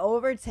like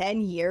over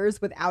 10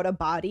 years without a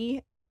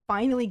body,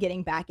 finally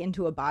getting back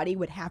into a body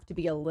would have to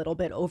be a little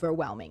bit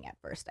overwhelming at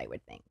first, I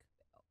would think.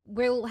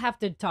 We'll have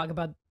to talk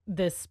about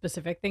this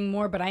specific thing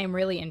more, but I am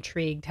really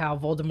intrigued how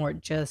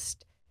Voldemort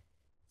just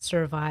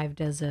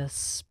survived as a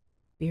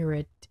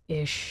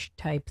spirit-ish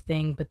type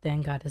thing, but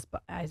then got his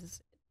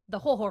eyes. The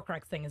whole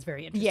Horcrux thing is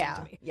very interesting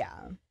to me.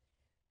 Yeah.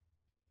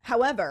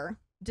 However,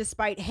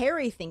 despite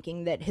Harry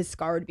thinking that his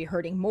scar would be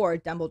hurting more,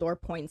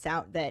 Dumbledore points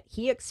out that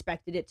he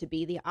expected it to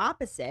be the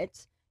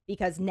opposite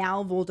because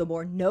now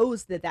Voldemort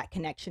knows that that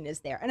connection is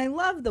there. And I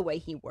love the way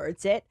he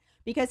words it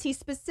because he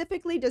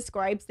specifically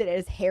describes it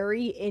as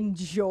Harry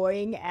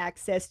enjoying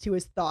access to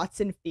his thoughts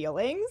and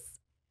feelings.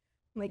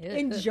 Like,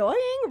 enjoying?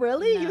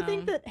 Really? No. You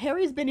think that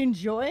Harry's been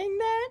enjoying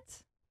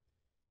that?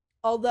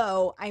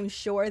 Although I'm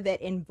sure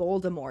that in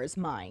Voldemort's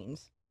mind,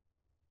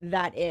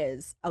 that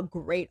is a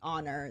great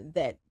honor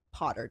that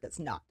Potter does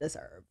not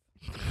deserve.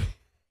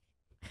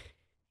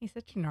 He's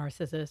such a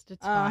narcissist.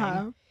 It's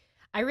fine.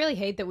 I really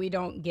hate that we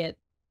don't get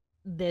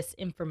this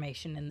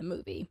information in the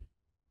movie.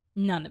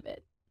 None of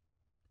it.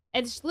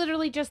 It's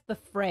literally just the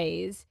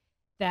phrase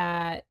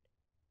that,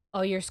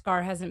 oh, your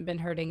scar hasn't been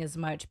hurting as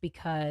much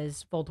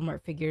because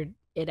Voldemort figured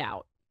it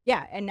out.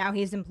 Yeah, and now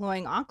he's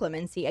employing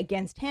occlumency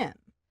against him.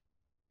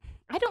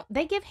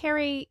 They give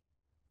Harry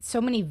so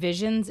many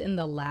visions in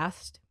the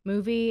last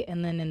movie,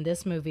 and then in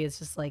this movie it's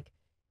just like,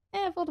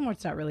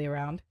 Voldemort's not really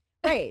around.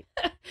 Right.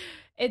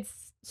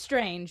 It's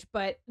strange,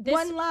 but this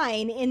one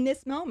line in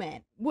this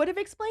moment would have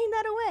explained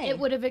that away. It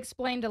would have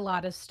explained a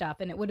lot of stuff,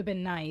 and it would have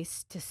been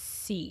nice to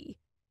see.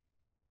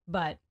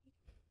 But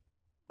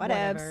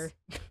whatever.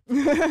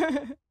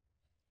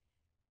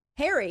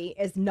 Harry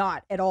is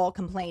not at all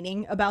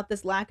complaining about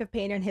this lack of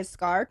pain in his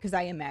scar, because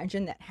I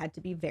imagine that had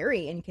to be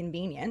very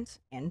inconvenient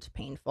and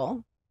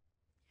painful.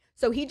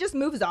 So he just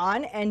moves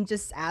on and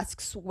just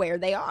asks where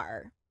they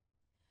are.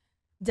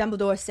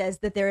 Dumbledore says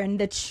that they're in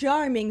the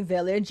charming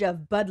village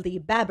of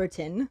Budleigh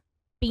Babberton.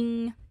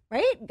 Bing.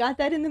 Right? Got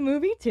that in the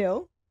movie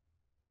too.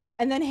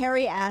 And then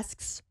Harry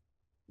asks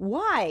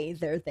why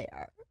they're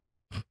there.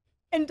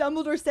 And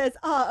Dumbledore says,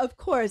 of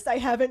course, I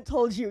haven't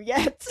told you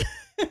yet.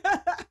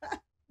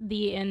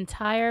 The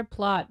entire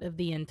plot of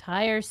the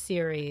entire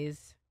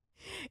series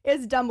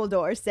is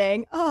Dumbledore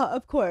saying,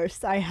 of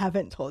course, I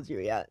haven't told you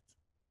yet.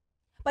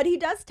 But he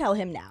does tell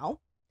him now.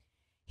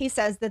 He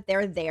says that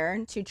they're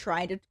there to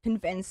try to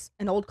convince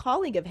an old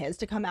colleague of his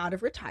to come out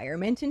of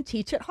retirement and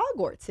teach at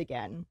Hogwarts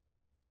again.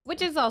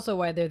 Which is also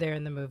why they're there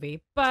in the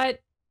movie, but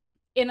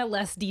in a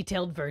less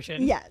detailed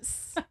version.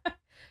 Yes.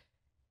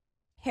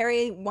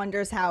 Harry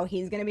wonders how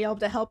he's going to be able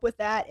to help with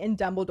that, and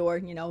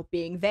Dumbledore,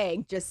 being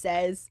vague, just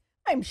says,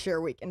 I'm sure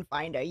we can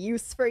find a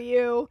use for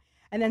you,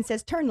 and then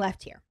says, turn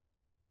left here.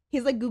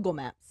 He's like Google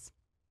Maps.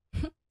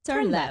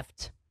 Turn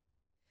left.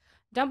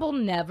 Dumble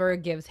never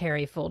gives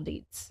Harry full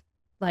deets.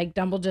 Like,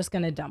 Dumble just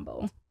gonna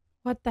Dumble.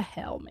 What the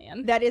hell,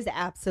 man? That is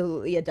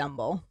absolutely a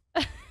Dumble.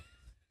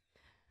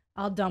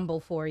 I'll Dumble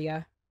for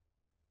you.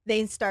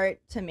 They start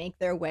to make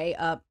their way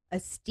up a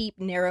steep,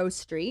 narrow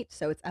street,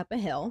 so it's up a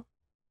hill.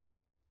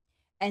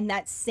 And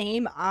that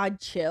same odd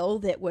chill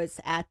that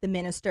was at the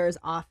minister's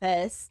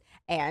office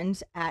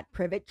and at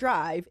Privet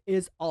Drive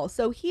is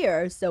also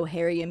here, so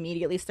Harry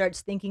immediately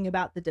starts thinking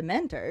about the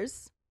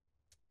Dementors,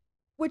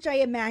 which I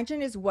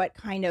imagine is what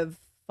kind of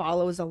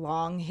follows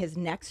along his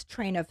next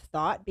train of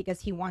thought,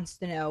 because he wants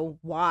to know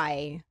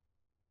why.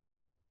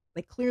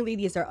 Like, clearly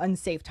these are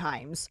unsafe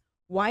times.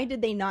 Why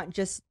did they not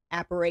just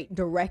apparate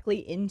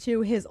directly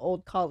into his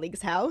old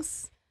colleague's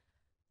house?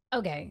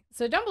 Okay,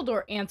 so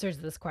Dumbledore answers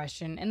this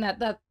question, and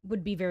that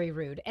would be very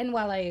rude. And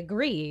while I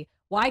agree,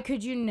 why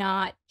could you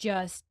not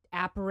just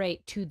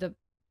apparate to the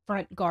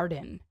front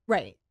garden?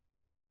 Right.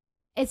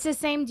 It's the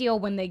same deal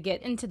when they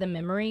get into the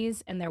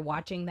memories and they're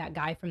watching that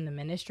guy from the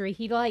ministry.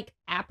 He,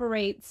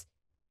 apparates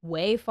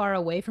way far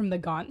away from the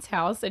Gaunt's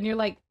house, and you're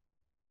like,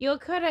 you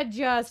could have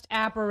just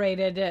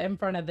apparated in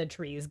front of the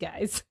trees,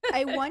 guys.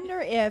 I wonder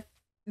if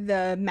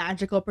the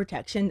magical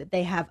protection that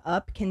they have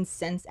up can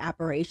sense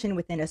apparition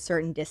within a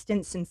certain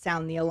distance and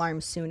sound the alarm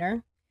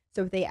sooner.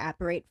 So if they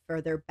apparate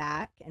further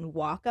back and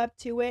walk up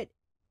to it,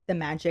 the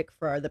magic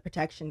for the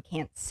protection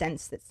can't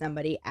sense that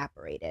somebody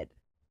apparated.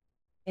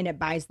 And it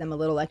buys them a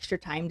little extra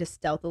time to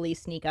stealthily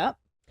sneak up.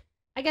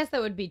 I guess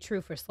that would be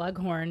true for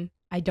Slughorn.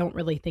 I don't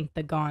really think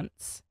the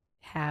Gaunts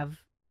have...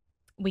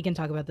 We can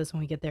talk about this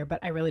when we get there, but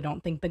I really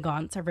don't think the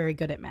Gaunts are very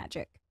good at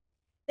magic.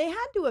 They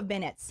had to have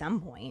been at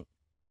some point.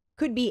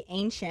 Could be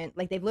ancient,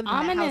 like they've lived in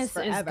that house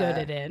forever. Ominous is good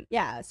at it.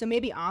 Yeah, so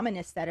maybe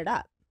Ominous set it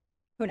up.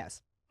 Who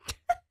knows?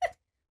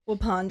 We'll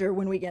ponder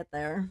when we get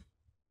there.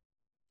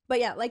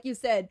 But yeah, like you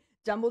said,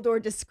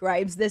 Dumbledore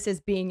describes this as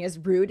being as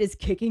rude as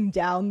kicking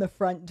down the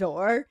front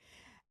door.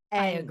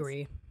 And, I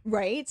agree.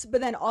 Right?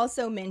 But then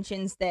also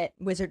mentions that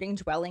wizarding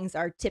dwellings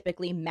are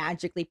typically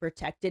magically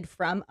protected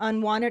from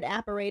unwanted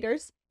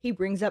apparators. He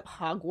brings up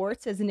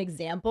Hogwarts as an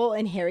example,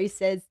 and Harry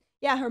says,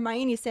 yeah,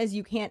 Hermione says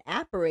you can't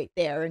apparate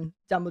there, and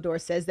Dumbledore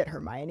says that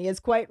Hermione is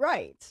quite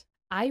right.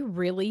 I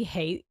really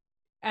hate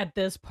at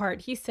this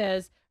part. He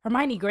says,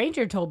 Hermione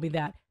Granger told me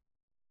that.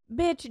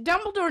 Bitch,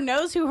 Dumbledore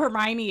knows who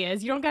Hermione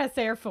is. You don't gotta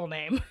say her full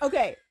name.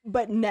 Okay,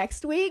 but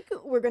next week,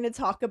 we're going to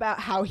talk about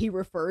how he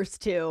refers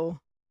to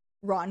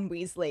Ron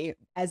Weasley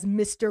as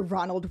Mr.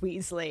 Ronald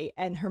Weasley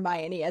and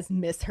Hermione as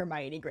Miss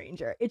Hermione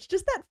Granger. It's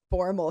just that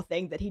formal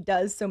thing that he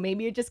does, so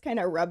maybe it just kind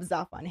of rubs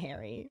off on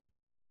Harry.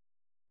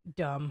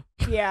 Dumb.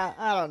 Yeah,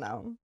 I don't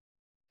know.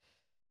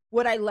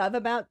 What I love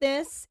about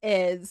this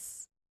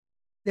is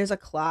there's a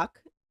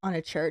clock on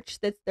a church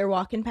that they're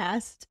walking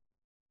past,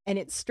 and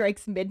it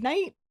strikes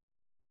midnight,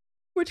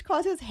 which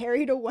causes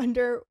Harry to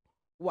wonder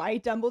why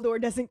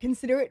Dumbledore doesn't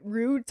consider it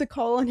rude to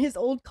call on his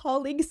old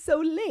colleague so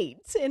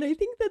late. And I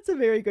think that's a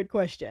very good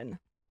question.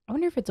 I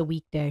wonder if it's a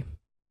weekday.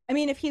 I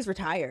mean, if he's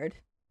retired.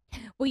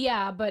 Well,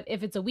 yeah, but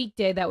if it's a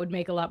weekday, that would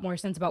make a lot more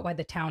sense about why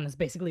the town is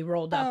basically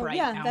rolled up right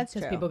now. That's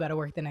true. Because people got to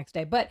work the next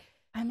day. But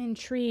I'm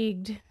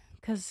intrigued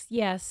because,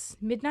 yes,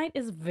 midnight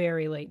is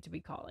very late to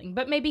be calling.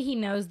 But maybe he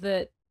knows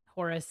that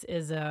Horace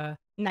is a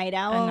Night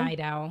owl? A night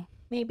owl.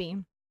 Maybe.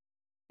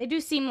 They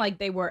do seem like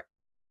they were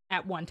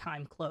at one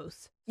time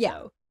close. Yeah.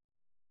 So.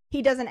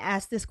 He doesn't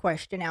ask this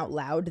question out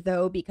loud,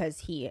 though, because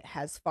he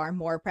has far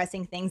more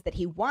pressing things that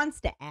he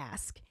wants to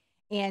ask.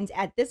 And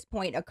at this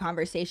point, a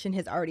conversation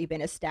has already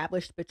been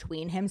established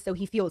between him, so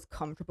he feels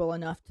comfortable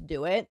enough to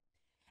do it.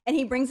 And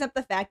he brings up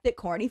the fact that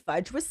Corny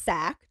Fudge was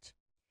sacked.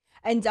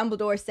 And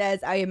Dumbledore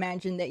says, I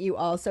imagine that you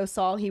also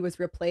saw he was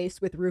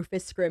replaced with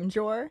Rufus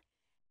Scrimgeour.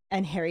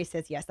 And Harry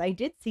says, yes, I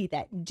did see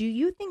that. Do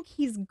you think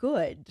he's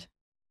good?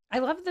 I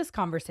love this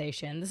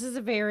conversation. This is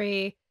a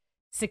very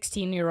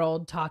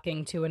 16-year-old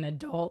talking to an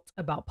adult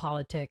about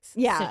politics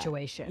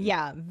situation.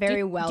 Yeah,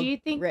 very well Do you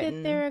think written.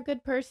 that they're a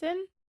good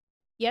person?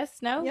 Yes?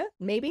 No? Yeah,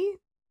 maybe.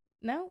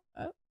 No?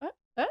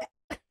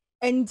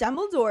 And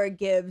Dumbledore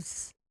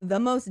gives the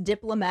most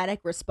diplomatic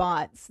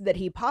response that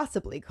he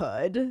possibly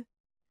could.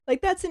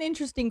 Like, that's an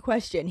interesting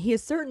question. He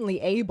is certainly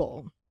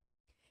able.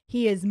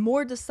 He is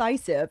more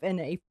decisive and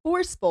a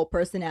forceful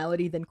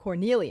personality than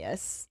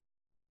Cornelius.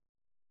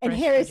 And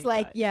Fresh Harry's Teddy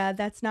like, Cut. yeah,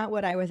 that's not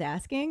what I was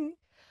asking.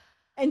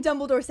 And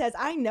Dumbledore says,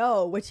 I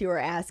know what you were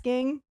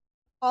asking.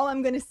 All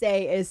I'm going to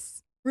say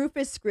is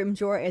Rufus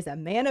Scrimgeour is a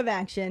man of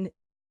action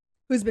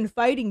who's been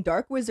fighting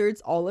dark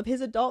wizards all of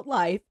his adult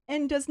life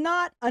and does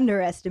not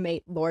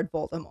underestimate Lord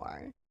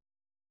Voldemort.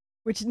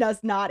 Which does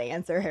not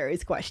answer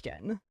Harry's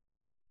question.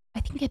 I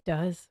think it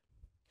does.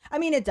 I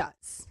mean, it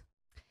does.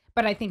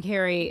 But I think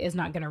Harry is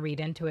not going to read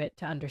into it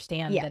to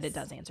understand that it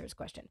does answer his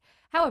question.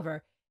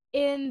 However,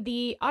 in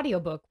the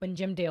audiobook, when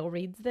Jim Dale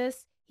reads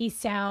this, he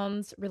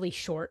sounds really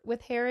short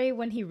with Harry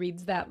when he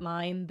reads that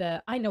line,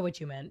 I know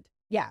what you meant.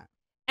 Yeah.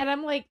 And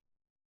I'm like,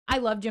 I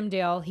love Jim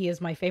Dale. He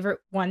is my favorite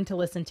one to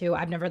listen to.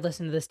 I've never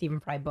listened to the Stephen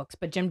Fry books,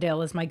 but Jim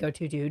Dale is my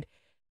go-to dude.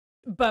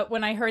 But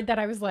when I heard that,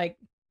 I was like,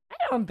 I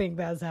don't think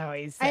that's how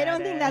he said it. I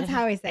don't think that's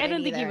how he said it. I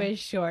don't think he either. was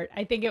short.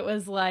 I think it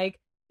was like,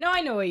 no,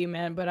 I know what you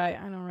meant, but I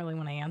don't really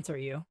want to answer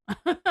you.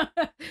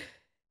 I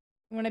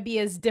want to be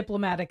as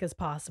diplomatic as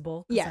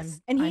possible.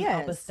 Yes, I'm he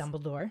Albus is.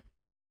 Dumbledore.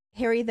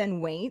 Harry then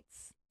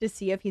waits to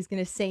see if he's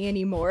going to say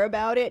any more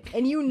about it.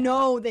 And you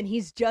know that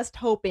he's just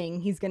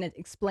hoping he's going to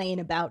explain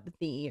about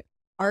the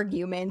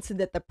arguments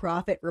that the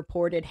prophet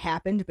reported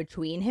happened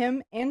between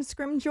him and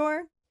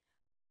Scrimgeour.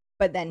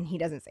 But then he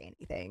doesn't say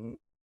anything.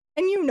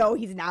 And you know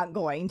he's not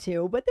going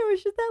to. But there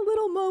was just that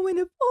little moment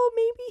of, oh,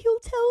 maybe he'll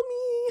tell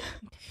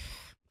me.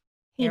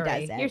 He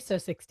Harry, doesn't. You're so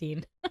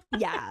 16.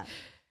 Yeah.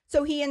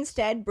 So he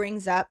instead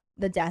brings up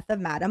the death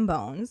of Madame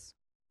Bones.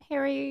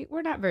 Harry,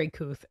 we're not very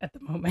couth at the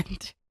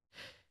moment.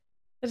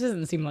 This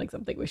doesn't seem like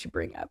something we should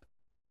bring up.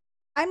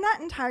 I'm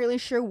not entirely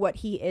sure what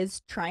he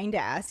is trying to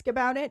ask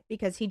about it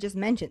because he just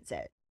mentions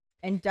it.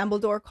 And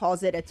Dumbledore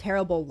calls it a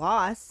terrible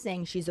loss,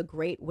 saying she's a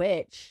great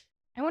witch.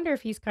 I wonder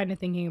if he's kind of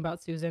thinking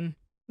about Susan.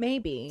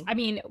 Maybe. I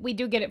mean, we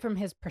do get it from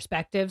his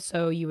perspective,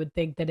 so you would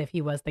think that if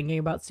he was thinking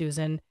about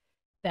Susan,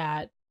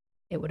 that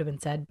it would have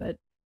been said, but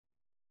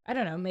I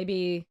don't know,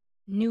 maybe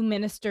new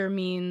minister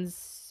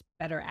means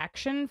better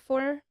action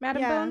for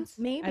Madame Bones?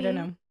 Maybe. I don't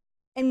know.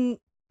 And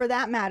for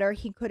that matter,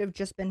 he could have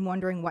just been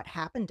wondering what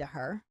happened to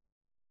her.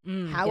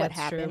 How it that's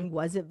happened. true.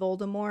 Was it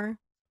Voldemort?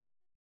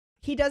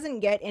 He doesn't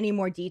get any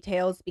more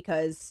details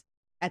because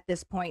at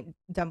this point,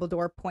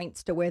 Dumbledore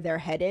points to where they're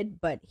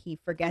headed, but he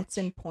forgets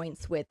and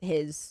points with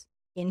his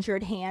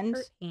injured hand.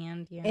 Hurt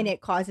hand, yeah. And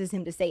it causes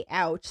him to say,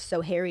 ouch.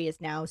 So Harry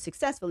is now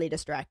successfully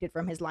distracted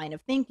from his line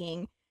of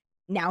thinking.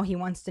 Now he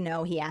wants to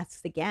know, he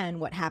asks again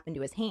what happened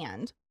to his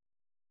hand.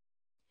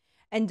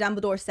 And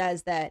Dumbledore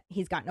says that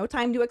he's got no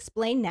time to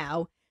explain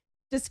now,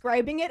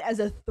 describing it as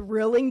a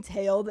thrilling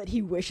tale that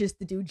he wishes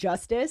to do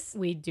justice.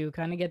 We do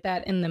kind of get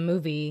that in the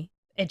movie.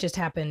 It just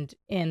happened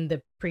in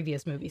the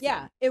previous movie.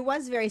 Yeah, it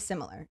was very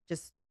similar,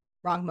 just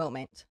wrong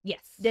moment.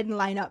 Yes. Didn't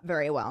line up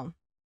very well.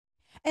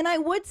 And I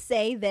would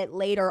say that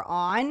later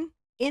on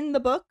in the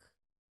book,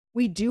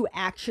 we do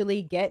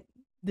actually get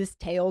this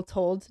tale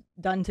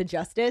done to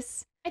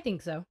justice. I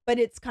think so. But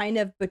it's kind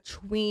of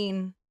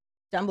between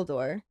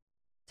Dumbledore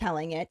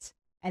telling it,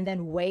 and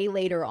then way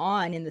later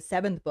on in the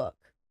 7th book,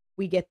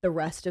 we get the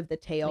rest of the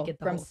tale get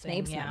the from whole thing,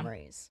 Snape's yeah.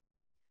 memories.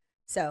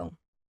 So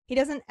he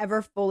doesn't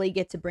ever fully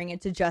get to bring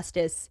it to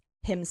justice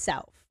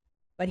himself,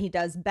 but he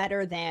does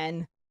better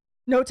than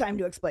no time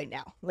to explain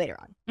now, later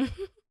on.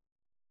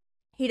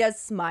 He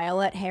does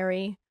smile at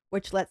Harry,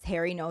 which lets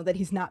Harry know that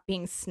he's not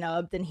being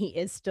snubbed and he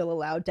is still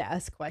allowed to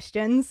ask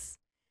questions.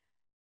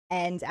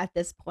 And at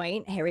this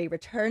point, Harry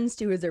returns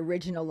to his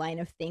original line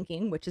of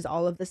thinking, which is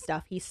all of the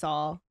stuff he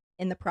saw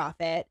in the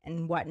Prophet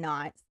and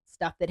whatnot,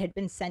 stuff that had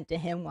been sent to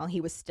him while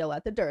he was still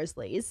at the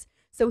Dursleys.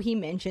 So he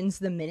mentions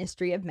the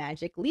Ministry of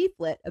Magic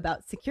leaflet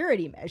about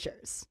security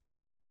measures.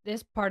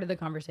 This part of the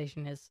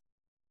conversation is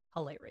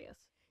hilarious.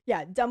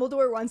 Yeah,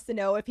 Dumbledore wants to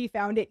know if he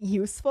found it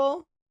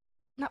useful.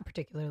 Not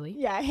particularly.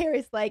 Yeah,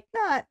 Harry's like,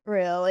 not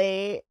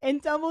really.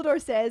 And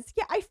Dumbledore says,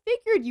 yeah, I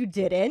figured you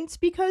didn't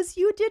because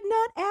you did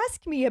not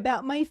ask me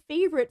about my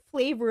favorite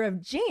flavor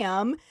of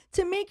jam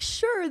to make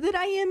sure that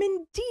I am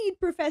indeed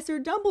Professor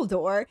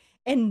Dumbledore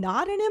and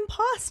not an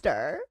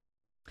imposter.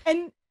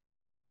 And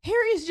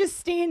Harry's just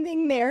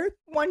standing there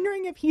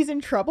wondering if he's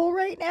in trouble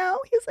right now.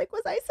 He's like,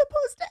 was I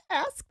supposed to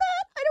ask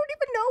that? I don't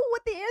even know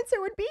what the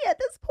answer would be at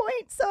this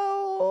point.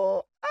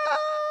 So,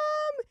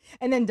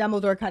 And then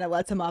Dumbledore kind of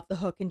lets him off the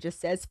hook and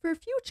just says, for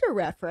future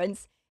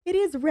reference, it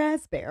is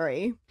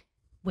raspberry.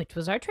 Which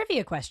was our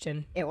trivia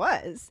question. It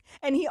was.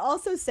 And he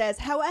also says,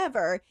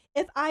 however,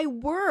 if I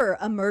were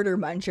a murder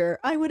muncher,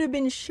 I would have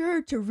been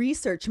sure to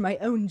research my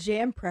own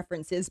jam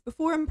preferences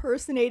before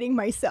impersonating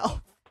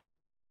myself.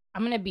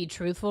 I'm going to be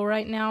truthful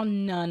right now.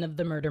 None of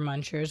the murder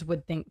munchers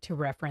would think to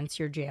reference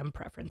your jam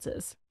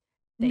preferences.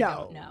 They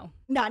don't know.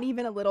 Not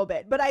even a little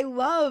bit. But I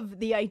love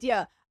the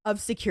idea of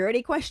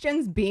security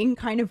questions being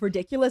kind of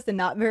ridiculous and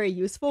not very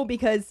useful,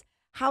 because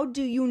how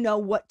do you know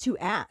what to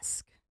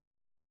ask?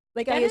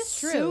 Like, I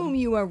assume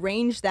you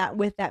arrange that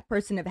with that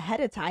person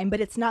ahead of time,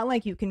 but it's not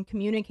like you can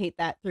communicate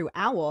that through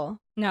OWL.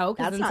 No,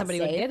 because then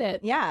somebody would get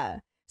it. Yeah.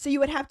 So you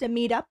would have to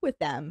meet up with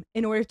them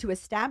in order to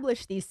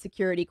establish these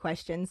security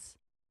questions.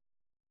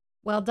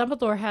 Well,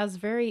 Dumbledore has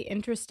very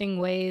interesting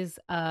ways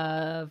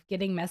of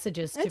getting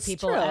messages to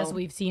people, as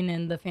we've seen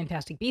in the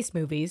Fantastic Beasts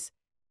movies.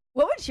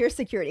 What would your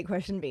security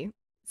question be?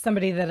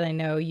 Somebody that I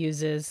know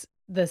uses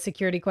the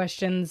security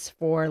questions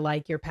for,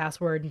 like, your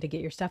password and to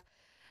get your stuff.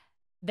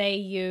 They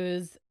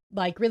use,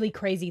 like, really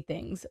crazy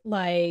things.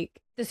 Like,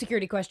 the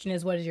security question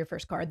is, what is your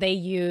first car? They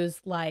use,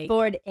 like...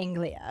 Ford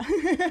Anglia.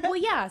 Well,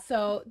 yeah,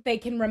 so they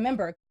can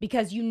remember,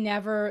 because you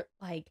never,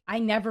 like, I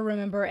never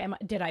remember,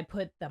 did I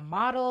put the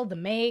model, the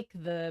make,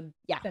 the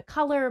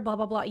color, blah,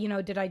 blah, blah. You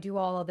know, did I do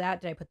all of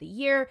that? Did I put the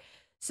year?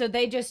 So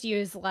they just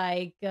use,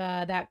 like,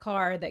 that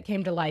car that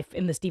came to life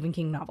in the Stephen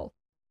King novel.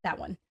 That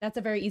one. That's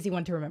a very easy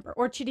one to remember.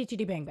 Or Chitty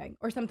Chitty Bang Bang,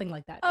 or something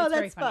like that. Oh, it's that's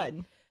very funny.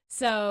 Fun.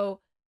 So,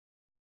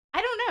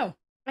 I don't know.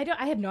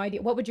 I have no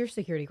idea. What would your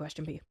security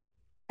question be?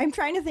 I'm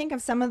trying to think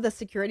of some of the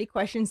security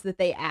questions that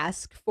they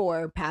ask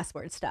for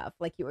password stuff,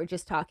 like you were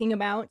just talking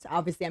about.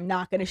 Obviously, I'm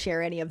not going to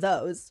share any of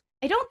those.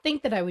 I don't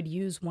think that I would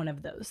use one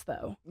of those,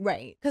 though.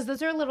 Right. Because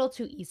those are a little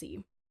too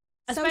easy.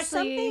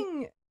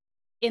 Especially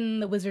in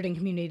the wizarding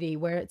community,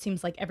 where it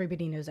seems like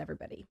everybody knows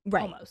everybody.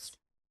 Right. Almost.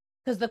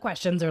 Because the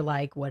questions are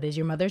like, what is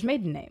your mother's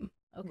maiden name?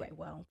 Okay, right.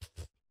 Well.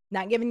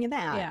 Not giving you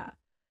that. Yeah.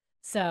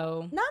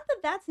 So. Not that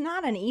that's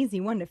not an easy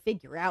one to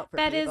figure out for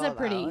that people, is a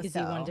pretty though,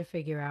 easy one to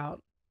figure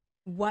out.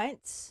 What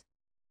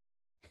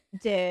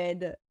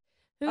did...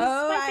 Who's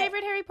my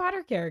favorite Harry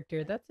Potter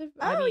character? That's a...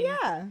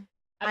 yeah.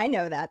 I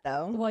know that,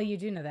 though. Well, you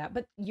do know that,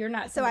 but you're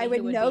not... So I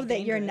would know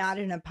that you're not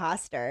an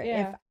imposter.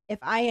 Yeah. If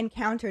I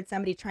encountered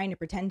somebody trying to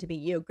pretend to be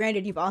you.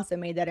 Granted, you've also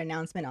made that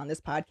announcement on this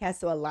podcast,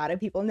 so a lot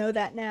of people know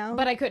that now.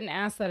 But I couldn't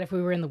ask that if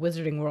we were in the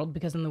wizarding world,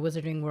 because in the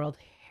wizarding world,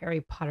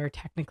 Harry Potter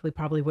technically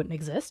probably wouldn't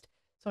exist.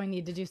 So I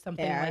need to do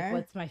something like,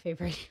 what's my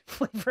favorite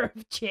flavor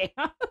of jam?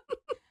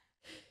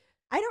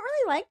 I don't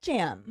really like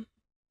jam.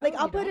 Like,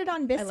 I'll put it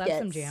on biscuits. I love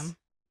some jam.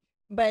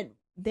 But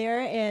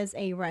there is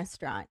a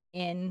restaurant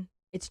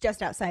it's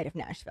just outside of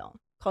Nashville,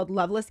 called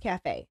Loveless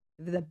Cafe.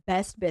 The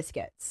best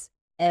biscuits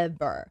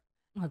ever.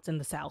 Well, it's in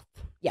the South.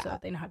 Yeah. So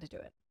they know how to do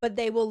it. But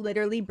they will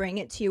literally bring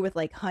it to you with,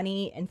 like,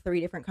 honey and 3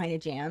 different kind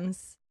of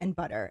jams and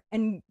butter.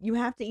 And you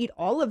have to eat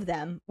all of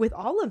them with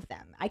all of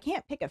them. I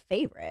can't pick a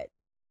favorite.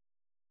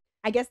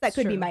 I guess that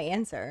could be my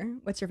answer.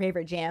 What's your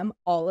favorite jam?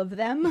 All of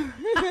them.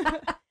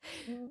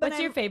 What's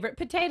your favorite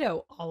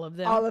potato? All of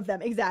them. All of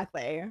them,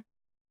 exactly.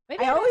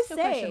 Maybe I always say, a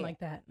question like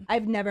that.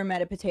 I've never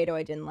met a potato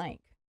I didn't like.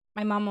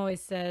 My mom always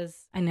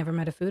says, I never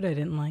met a food I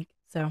didn't like.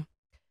 So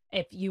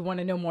if you want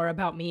to know more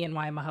about me and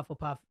why I'm a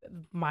Hufflepuff,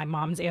 my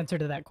mom's answer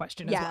to that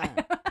question is why.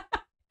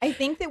 I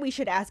think that we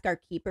should ask our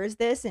keepers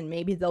this, and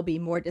maybe they'll be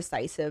more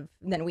decisive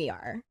than we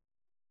are.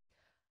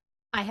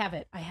 I have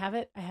it.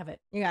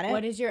 You got it?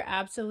 What is your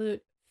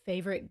absolute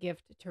favorite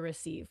gift to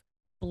receive?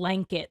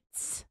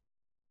 Blankets.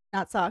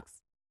 Not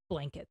socks.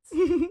 Blankets.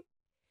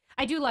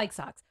 I do like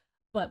socks,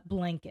 but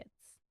blankets.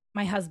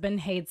 My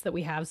husband hates that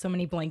we have so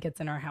many blankets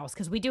in our house,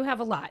 because we do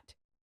have a lot.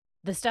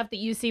 The stuff that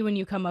you see when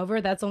you come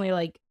over, that's only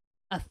like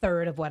a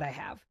third of what I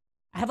have.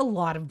 I have a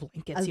lot of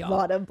blankets, y'all. A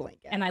lot of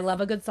blankets. And I love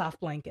a good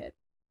soft blanket.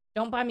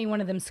 Don't buy me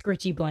one of them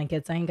scritchy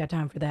blankets. I ain't got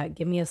time for that.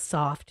 Give me a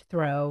soft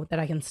throw that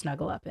I can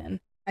snuggle up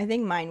in. I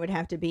think mine would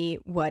have to be,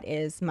 what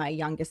is my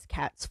youngest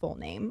cat's full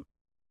name?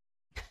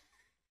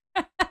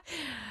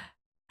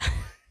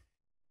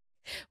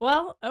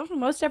 Well,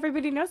 most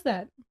everybody knows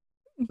that.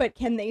 But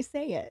can they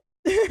say it?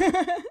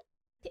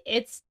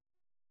 It's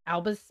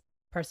Albus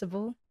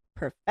Percival.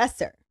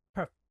 Professor.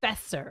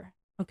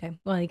 Okay,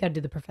 well, you gotta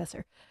do the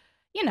professor.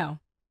 You know.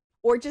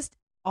 Or just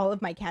all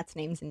of my cat's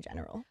names in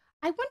general.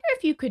 I wonder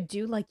if you could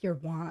do, like, your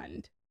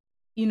wand.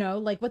 You know,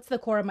 like, what's the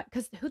core of my...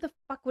 Because who the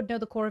fuck would know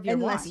the core of your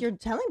wand? Unless you're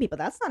telling people.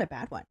 That's not a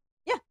bad one.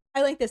 Yeah,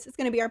 I like this. It's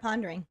going to be our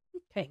pondering.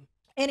 Okay.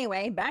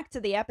 Anyway, back to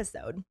the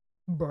episode.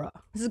 Bruh.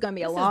 This is going to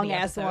be a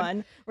long-ass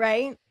one,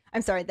 right?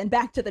 I'm sorry, then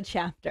back to the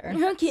chapter.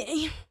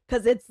 Okay.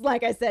 Because it's,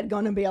 like I said,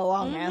 going to be a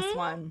long-ass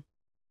one.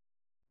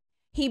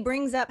 He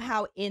brings up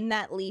how in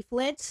that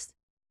leaflet,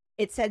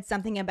 it said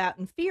something about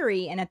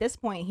Inferi, and at this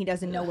point, he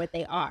doesn't know what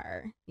they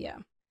are. Yeah.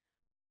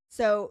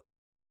 So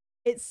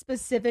It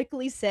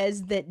specifically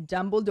says that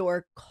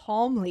Dumbledore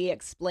calmly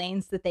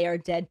explains that they are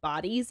dead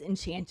bodies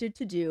enchanted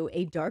to do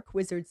a dark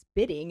wizard's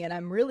bidding, and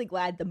I'm really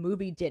glad the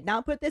movie did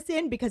not put this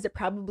in because it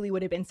probably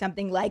would have been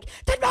something like,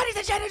 dead bodies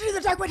enchanted to do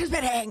the dark wizard's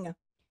bidding!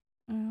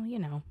 Well, you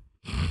know.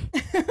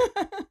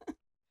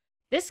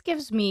 This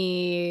gives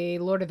me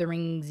Lord of the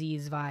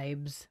Ringsies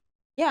vibes.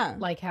 Yeah.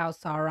 Like how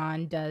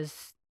Sauron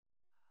does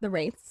The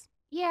wraiths.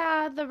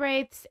 Yeah, the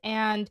wraiths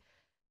and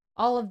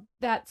all of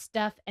that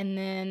stuff. And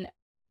then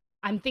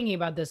I'm thinking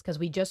about this because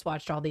we just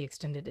watched all the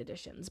extended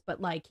editions,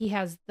 but like he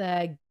has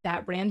that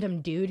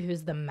random dude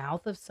who's the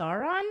mouth of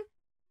Sauron.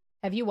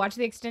 Have you watched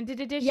the extended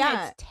edition?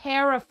 Yeah. It's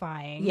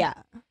terrifying. Yeah.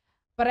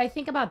 But I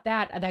think about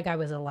that. That guy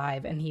was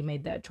alive and he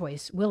made that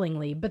choice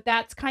willingly. But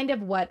that's kind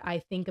of what I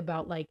think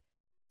about. Like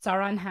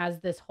Sauron has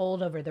this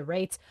hold over the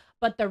wraiths,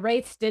 but the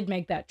wraiths did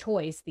make that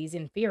choice. These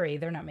Inferi,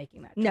 they're not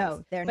making that choice.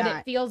 No, they're not. But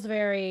it feels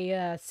very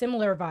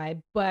similar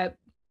vibe. But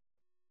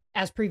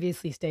as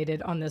previously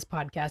stated on this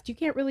podcast, you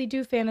can't really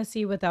do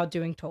fantasy without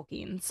doing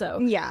Tolkien. So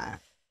yeah,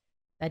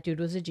 that dude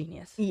was a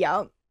genius.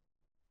 Yep.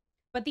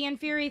 But the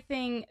Inferi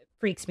thing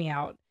freaks me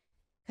out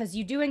because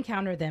you do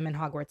encounter them in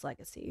Hogwarts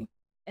Legacy,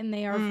 and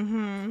they are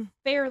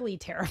fairly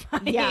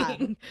terrifying. Yeah.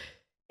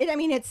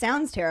 It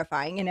sounds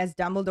terrifying, and as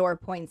Dumbledore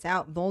points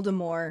out,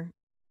 Voldemort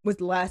was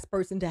the last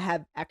person to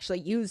have actually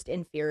used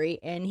Inferi,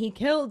 and he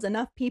killed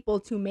enough people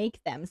to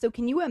make them. So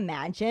can you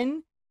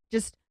imagine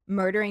just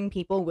murdering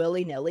people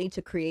willy-nilly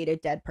to create a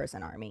dead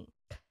person army?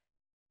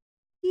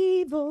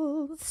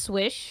 Evil.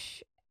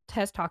 Swish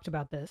has talked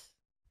about this.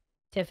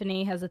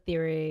 Tiffany has a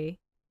theory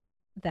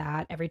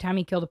that every time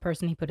he killed a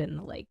person, he put it in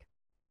the lake.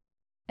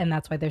 And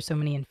that's why there's so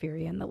many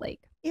Inferi in the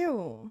lake.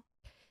 Ew.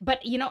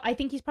 But, I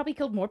think he's probably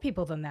killed more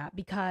people than that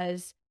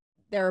because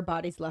there are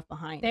bodies left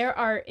behind. There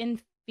are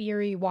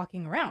Inferi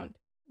walking around,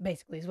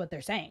 basically, is what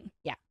they're saying.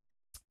 Yeah.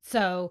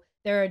 So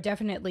there are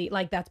definitely,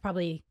 that's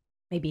probably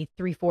maybe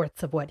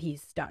 3/4 of what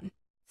he's done,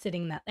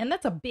 sitting that. And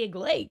that's a big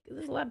lake.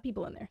 There's a lot of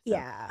people in there. So,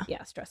 yeah.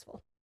 Yeah,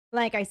 stressful.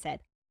 Like I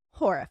said,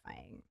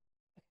 horrifying.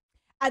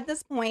 At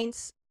this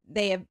point,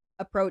 they have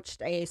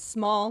approached a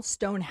small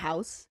stone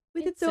house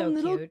with its own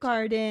little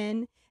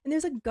garden. And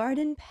there's a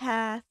garden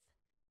path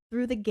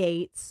through the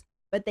gates,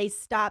 but they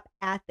stop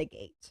at the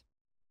gate.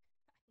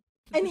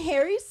 And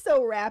Harry's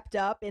so wrapped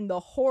up in the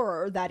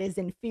horror that is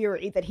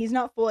Inferi that he's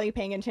not fully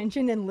paying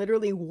attention and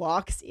literally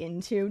walks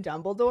into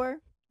Dumbledore.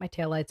 My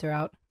taillights are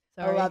out.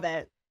 Sorry. I love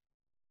it.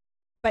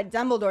 But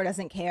Dumbledore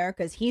doesn't care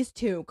because he's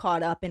too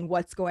caught up in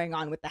what's going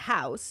on with the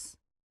house.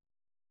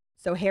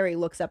 So Harry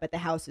looks up at the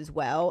house as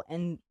well,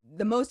 and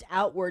the most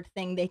outward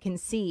thing they can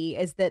see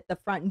is that the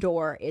front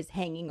door is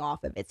hanging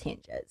off of its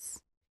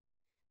hinges.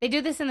 They do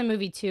this in the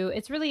movie too.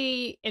 It's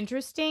really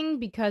interesting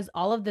because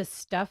all of this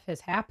stuff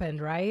has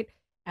happened, right?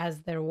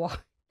 As they're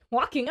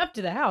walking up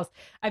to the house.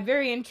 I'm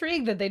very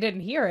intrigued that they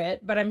didn't hear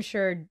it, but I'm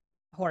sure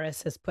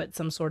Horace has put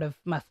some sort of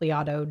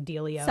muffliato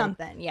dealio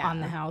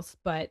on the house.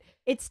 But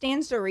it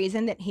stands to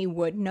reason that he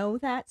would know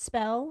that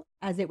spell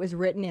as it was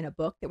written in a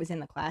book that was in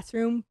the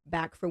classroom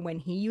back for when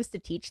he used to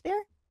teach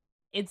there.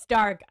 It's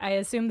dark. I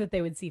assume that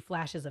they would see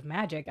flashes of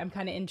magic. I'm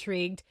kind of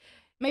intrigued.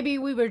 Maybe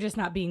we were just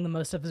not being the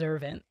most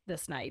observant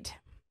this night.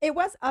 It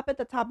was up at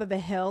the top of a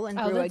hill and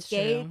through a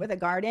gate with a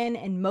garden,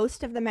 and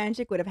most of the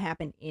magic would have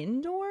happened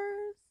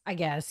indoors. I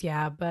guess,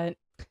 yeah, but...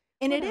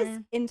 And it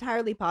is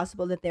entirely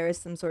possible that there is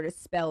some sort of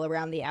spell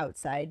around the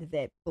outside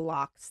that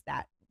blocks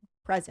that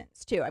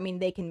presence, too. I mean,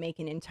 they can make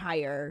an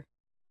entire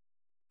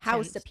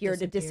house appear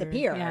to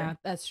disappear. Yeah,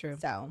 that's true.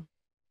 So,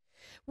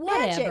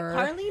 whatever.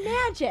 Magic, Karlee,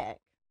 magic.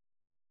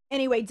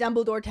 Anyway,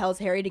 Dumbledore tells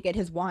Harry to get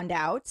his wand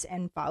out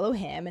and follow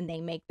him, and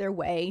they make their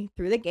way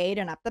through the gate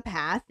and up the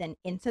path and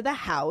into the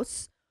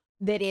house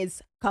that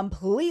is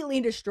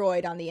completely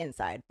destroyed on the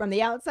inside. From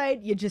the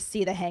outside, you just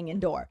see the hanging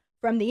door.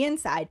 From the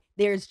inside,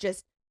 there's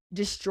just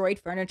destroyed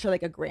furniture,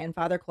 like a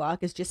grandfather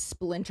clock is just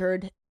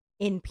splintered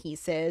in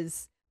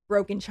pieces,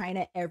 broken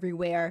china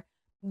everywhere.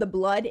 The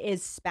blood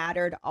is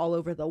spattered all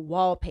over the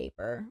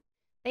wallpaper.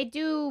 They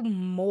do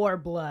more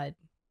blood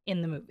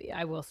in the movie,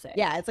 I will say.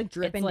 Yeah, it's like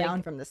dripping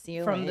down from the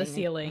ceiling. From the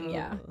ceiling,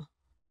 yeah.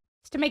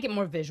 It's to make it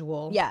more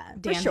visual. Yeah,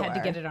 Dan had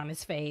to get it on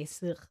his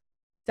face. Ugh.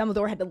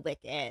 Dumbledore had to lick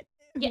it.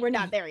 Yeah. We're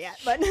not there yet,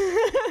 but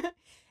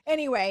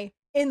anyway,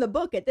 in the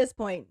book at this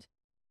point,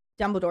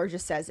 Dumbledore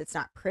just says it's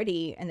not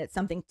pretty and that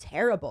something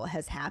terrible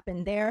has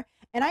happened there.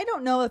 And I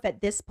don't know if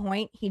at this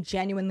point he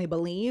genuinely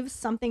believes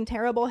something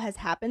terrible has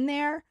happened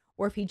there,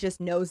 or if he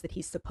just knows that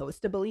he's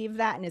supposed to believe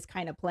that and is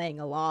kind of playing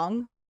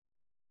along.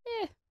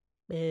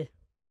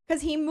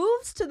 Because he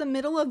moves to the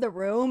middle of the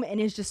room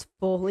and is just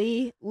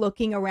fully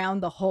looking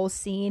around the whole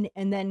scene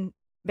and then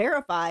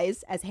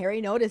verifies, as Harry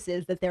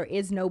notices, that there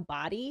is no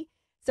body.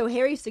 So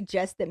Harry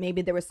suggests that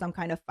maybe there was some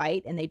kind of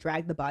fight and they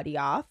dragged the body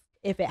off.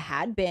 If it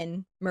had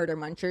been murder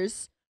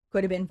munchers,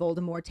 could have been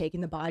Voldemort taking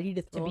the body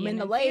to throw him in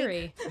the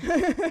lake.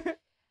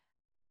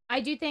 I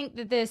do think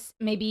that this,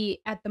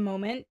 maybe at the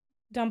moment,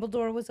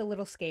 Dumbledore was a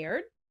little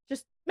scared.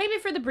 Just maybe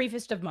for the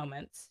briefest of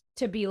moments.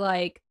 To be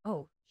like,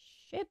 oh,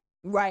 shit.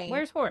 Right.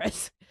 Where's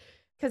Horace?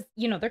 Because,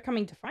 they're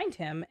coming to find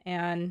him.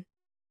 And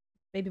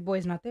baby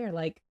boy's not there.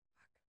 Like,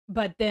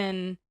 but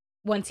then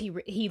once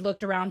he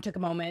looked around, took a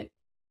moment,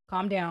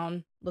 calm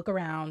down, look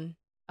around.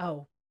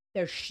 Oh,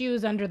 there's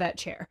shoes under that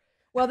chair.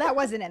 Well, that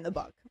wasn't in the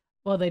book.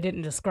 Well, they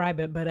didn't describe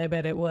it, but I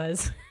bet it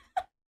was.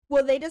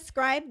 Well, they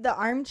described the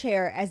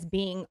armchair as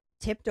being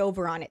tipped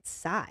over on its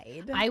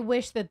side. I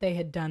wish that they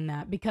had done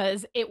that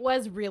because it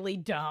was really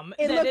dumb.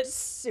 It looked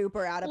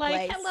super out of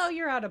place. Like, hello,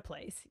 you're out of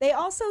place. They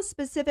also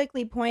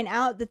specifically point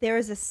out that there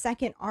is a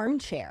second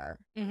armchair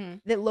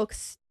that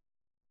looks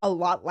a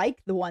lot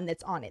like the one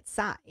that's on its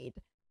side.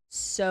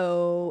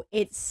 So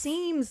it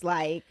seems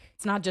like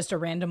it's not just a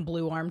random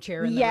blue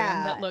armchair in the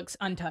room that looks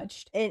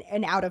untouched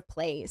and out of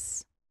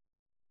place.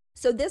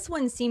 So this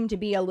one seemed to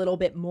be a little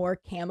bit more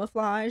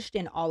camouflaged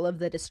in all of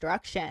the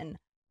destruction,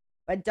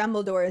 but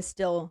Dumbledore is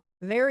still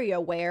very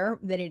aware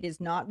that it is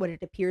not what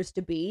it appears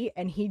to be,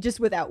 and he just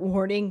without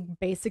warning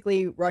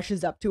basically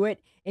rushes up to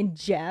it and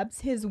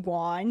jabs his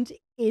wand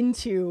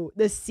into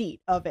the seat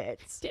of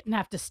it. Didn't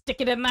have to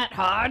stick it in that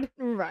hard.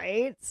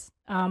 Right.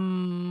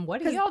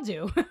 What do y'all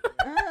do?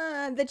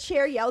 The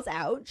chair yells,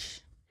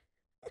 ouch.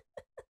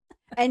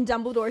 And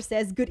Dumbledore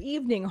says, "Good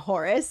evening,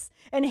 Horace."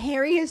 And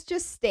Harry is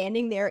just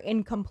standing there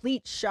in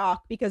complete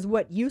shock because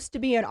what used to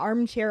be an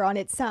armchair on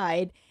its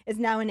side is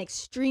now an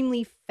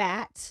extremely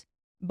fat,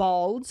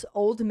 bald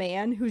old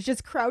man who's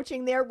just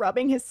crouching there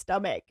rubbing his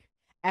stomach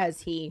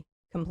as he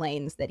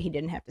complains that he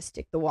didn't have to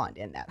stick the wand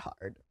in that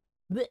hard.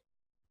 Blech.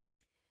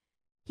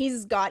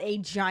 He's got a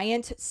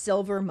giant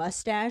silver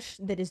mustache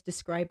that is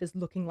described as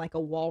looking like a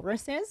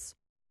walrus's.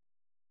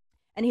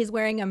 And he's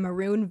wearing a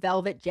maroon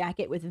velvet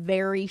jacket with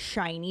very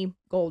shiny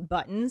gold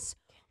buttons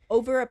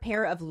over a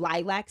pair of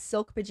lilac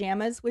silk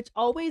pajamas, which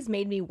always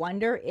made me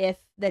wonder if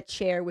the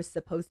chair was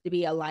supposed to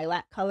be a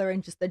lilac color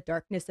and just the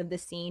darkness of the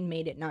scene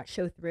made it not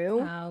show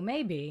through. Oh,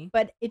 maybe.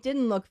 But it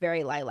didn't look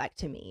very lilac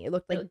to me. It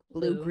looked like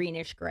blue,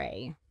 greenish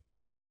gray.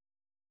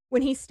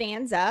 When he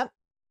stands up,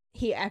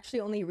 he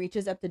actually only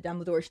reaches up to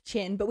Dumbledore's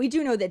chin, but we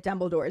do know that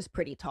Dumbledore is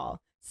pretty tall.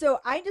 So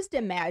I just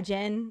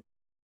imagine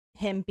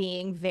him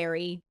being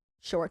very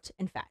short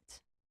and fat.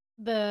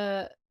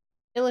 The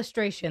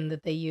illustration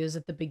that they use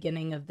at the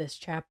beginning of this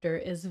chapter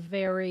is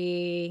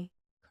very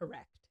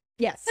correct.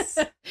 Yes.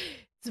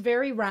 It's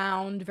very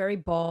round, very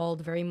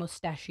bald, very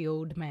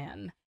mustachioed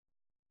man.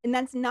 And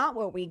that's not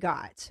what we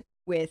got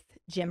with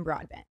Jim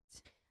Broadbent.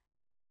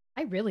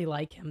 I really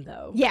like him,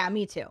 though. Yeah,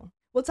 me too.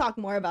 We'll talk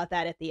more about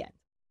that at the end.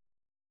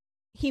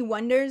 He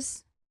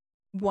wonders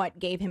what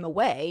gave him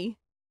away,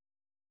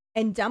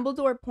 and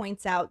Dumbledore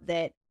points out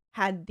that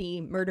had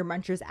the murder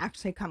munchers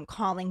actually come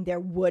calling, there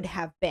would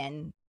have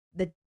been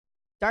the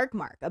dark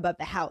mark above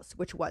the house,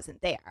 which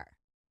wasn't there.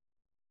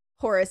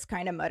 Horace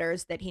kind of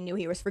mutters that he knew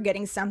he was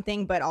forgetting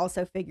something, but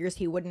also figures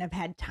he wouldn't have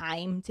had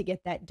time to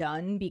get that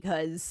done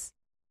because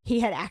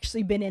he had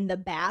actually been in the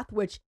bath,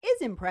 which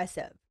is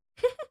impressive.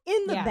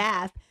 In the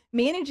bath,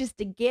 manages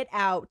to get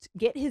out,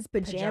 get his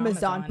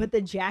pajamas on, put the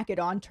jacket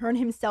on, turn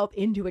himself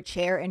into a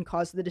chair, and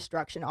cause the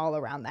destruction all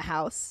around the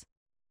house.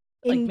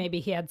 Like maybe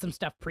he had some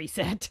stuff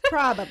preset.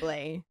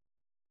 Probably.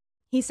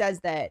 He says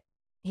that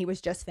he was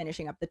just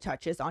finishing up the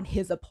touches on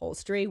his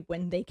upholstery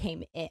when they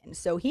came in.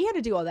 So he had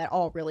to do all that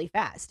all really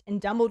fast. And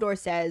Dumbledore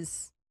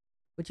says,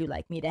 "Would you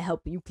like me to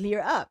help you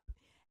clear up?"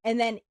 And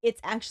then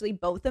it's actually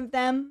both of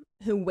them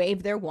who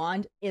wave their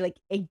wand, like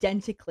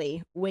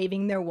identically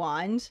waving their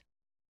wand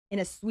in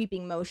a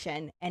sweeping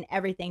motion. And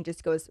everything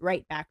just goes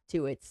right back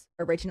to its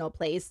original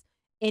place.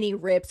 Any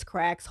rips,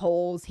 cracks,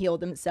 holes heal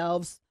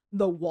themselves.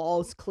 The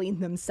walls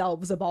clean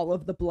themselves of all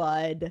of the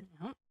blood.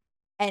 Yep.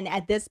 And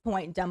at this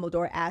point,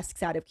 Dumbledore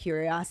asks out of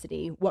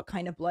curiosity what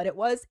kind of blood it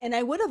was. And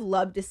I would have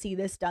loved to see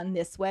this done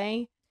this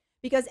way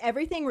because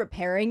everything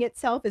repairing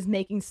itself is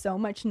making so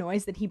much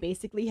noise that he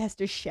basically has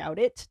to shout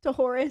it to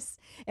Horace.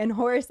 And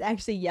Horace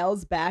actually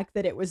yells back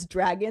that it was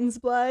dragon's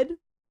blood.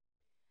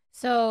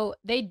 So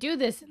they do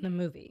this in the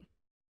movie.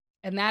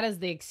 And that is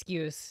the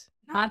excuse,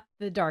 not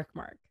the dark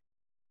mark.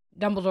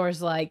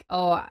 Dumbledore's like,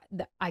 oh,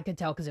 I could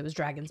tell because it was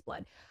dragon's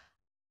blood.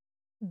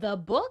 The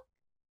book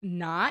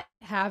not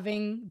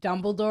having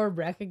Dumbledore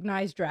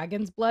recognize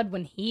dragon's blood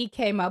when he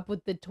came up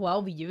with the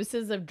 12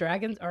 uses of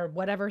dragons, or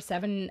whatever,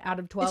 7 out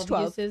of 12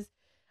 uses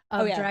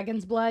of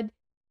dragon's blood.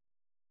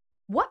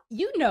 What?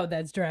 You know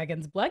that's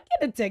dragon's blood.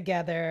 Get it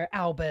together,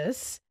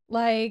 Albus.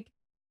 Like,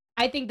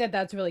 I think that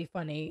that's really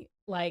funny.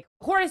 Like,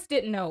 Horace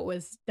didn't know it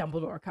was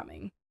Dumbledore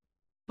coming.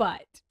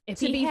 But if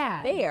he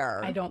had,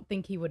 fair, I don't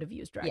think he would have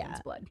used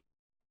dragon's blood.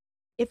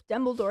 If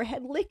Dumbledore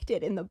had licked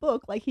it in the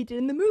book like he did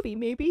in the movie,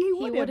 maybe he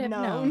would have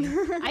known.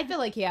 I feel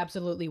like he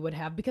absolutely would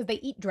have because they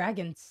eat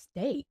dragon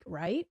steak,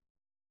 right?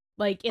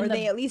 Like, or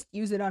they at least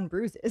use it on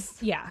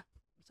bruises. Yeah.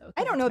 So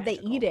I don't know if they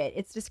eat it.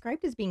 It's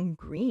described as being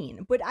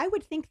green, but I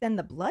would think then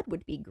the blood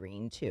would be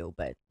green too,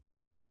 but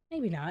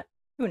maybe not.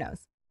 Who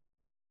knows?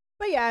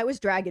 But yeah, it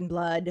was dragon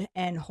blood,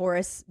 and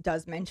Horace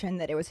does mention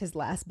that it was his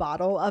last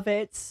bottle of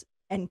it,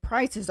 and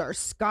prices are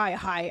sky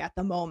high at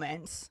the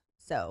moment.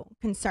 So,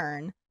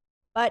 concern.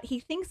 but he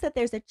thinks that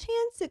there's a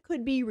chance it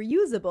could be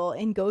reusable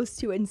and goes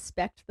to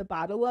inspect the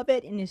bottle of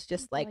it and is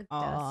just like,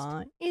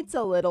 aw, it's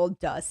a little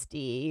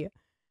dusty.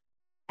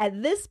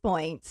 At this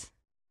point,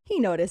 he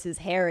notices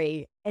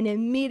Harry and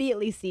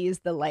immediately sees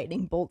the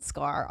lightning bolt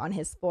scar on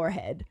his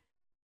forehead,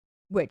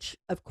 which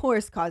of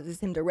course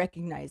causes him to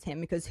recognize him,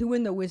 because who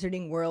in the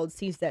wizarding world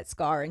sees that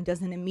scar and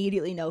doesn't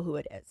immediately know who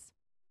it is?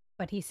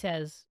 But he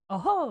says, "Oh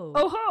ho,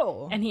 oh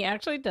ho," and he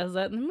actually does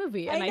that in the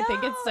movie, and I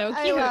think it's so cute.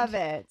 I love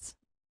it.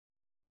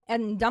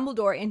 And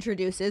Dumbledore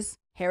introduces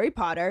Harry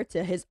Potter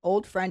to his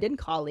old friend and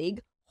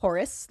colleague,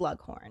 Horace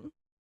Slughorn.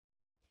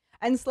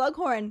 And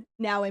Slughorn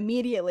now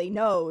immediately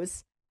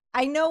knows,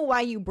 I know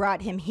why you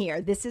brought him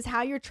here. This is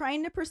how you're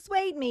trying to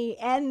persuade me.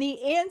 And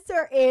the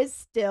answer is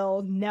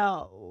still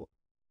no.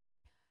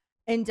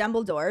 And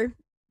Dumbledore,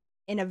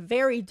 in a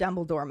very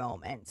Dumbledore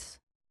moment,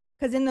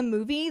 because in the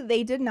movie,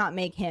 they did not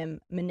make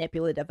him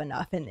manipulative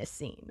enough in this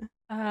scene.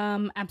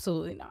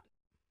 Absolutely not.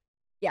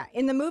 Yeah,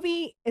 in the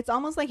movie, it's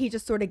almost like he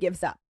just sort of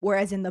gives up.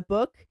 Whereas in the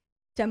book,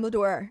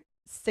 Dumbledore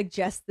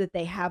suggests that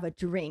they have a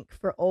drink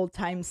for old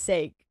time's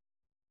sake,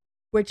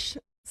 which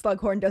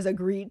Slughorn does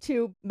agree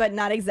to, but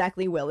not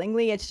exactly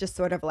willingly. It's just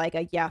sort of like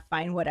yeah,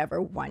 fine,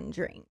 whatever, one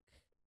drink.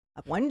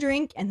 One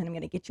drink, and then I'm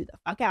going to get you the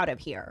fuck out of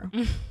here.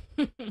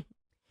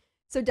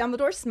 So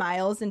Dumbledore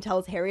smiles and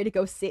tells Harry to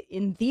go sit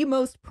in the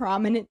most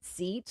prominent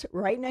seat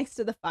right next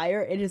to the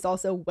fire. It is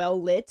also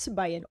well lit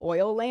by an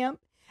oil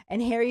lamp.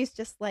 And Harry's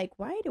just like,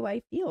 why do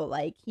I feel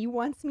like he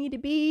wants me to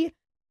be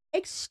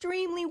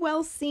extremely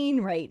well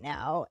seen right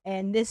now?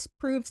 And this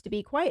proves to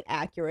be quite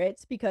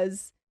accurate,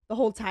 because the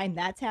whole time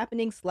that's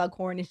happening,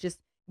 Slughorn is just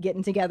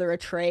getting together a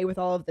tray with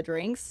all of the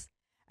drinks.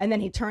 And then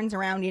he turns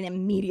around and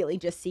immediately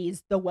just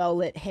sees the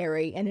well-lit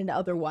Harry in an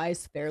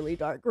otherwise fairly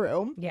dark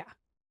room. Yeah.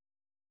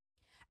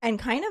 And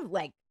kind of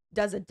like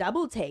does a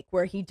double take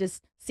where he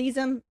just sees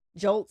him,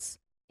 jolts,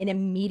 and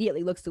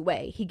immediately looks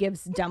away. He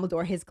gives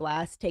Dumbledore his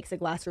glass, takes a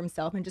glass for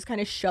himself, and just kind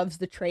of shoves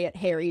the tray at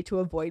Harry to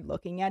avoid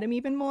looking at him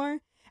even more,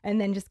 and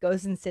then just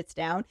goes and sits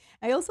down.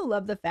 I also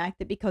love the fact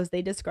that because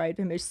they described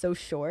him as so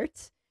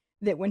short,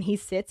 that when he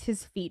sits,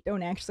 his feet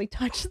don't actually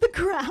touch the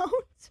ground.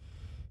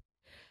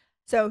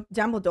 So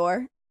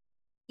Dumbledore,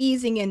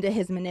 easing into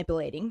his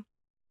manipulating,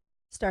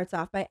 starts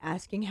off by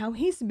asking how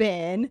he's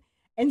been.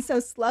 And so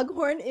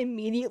Slughorn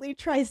immediately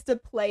tries to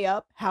play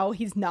up how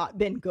he's not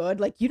been good.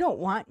 Like, you don't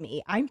want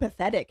me. I'm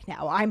pathetic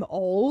now. I'm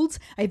old.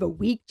 I have a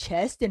weak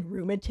chest and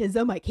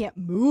rheumatism. I can't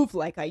move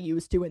like I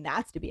used to, and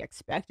that's to be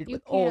expected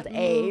with old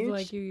age. Move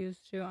like you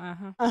used to.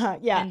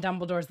 Yeah. And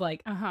Dumbledore's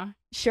like,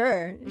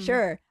 Sure,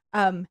 sure.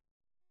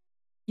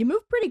 You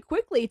move pretty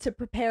quickly to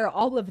prepare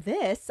all of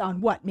this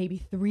on what, maybe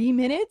 3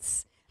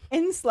 minutes?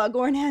 And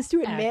Slughorn has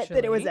to admit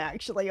that it was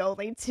actually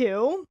only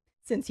 2,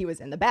 since he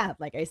was in the bath,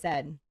 like I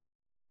said.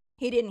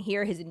 He didn't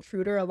hear his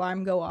intruder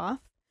alarm go off,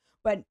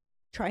 but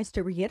tries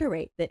to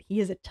reiterate that he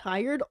is a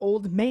tired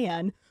old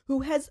man who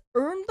has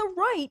earned the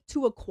right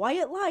to a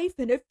quiet life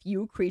and a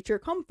few creature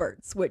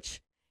comforts,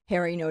 which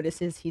Harry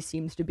notices he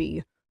seems to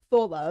be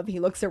full of. He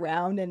looks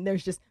around and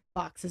there's just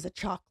boxes of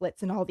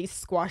chocolates and all these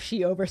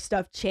squashy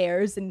overstuffed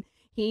chairs, and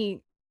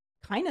he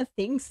kind of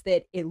thinks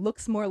that it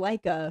looks more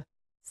like a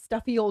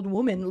stuffy old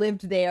woman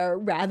lived there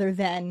rather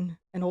than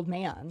an old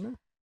man.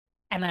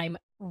 And I'm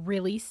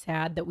really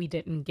sad that we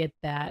didn't get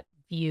that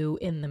view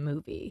in the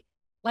movie.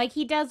 Like,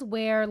 he does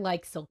wear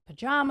like silk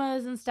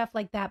pajamas and stuff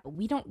like that, but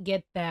we don't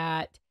get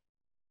that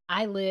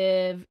I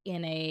live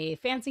in a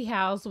fancy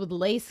house with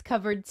lace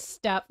covered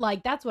stuff.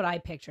 Like, that's what I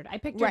pictured. I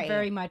pictured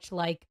very much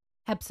like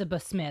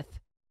Hepzibah Smith,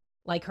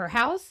 like her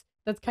house.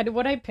 That's kind of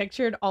what I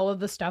pictured. All of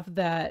the stuff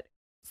that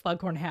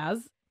Slughorn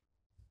has.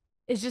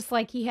 It's just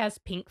like he has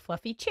pink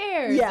fluffy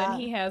chairs,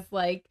 and he has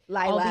like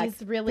lilac all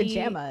these really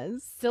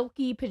pajamas,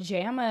 silky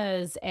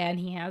pajamas, and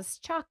he has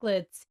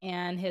chocolates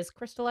and his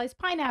crystallized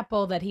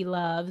pineapple that he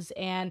loves.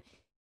 And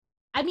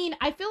I mean,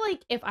 I feel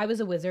like if I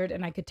was a wizard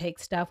and I could take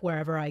stuff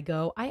wherever I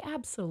go, I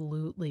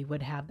absolutely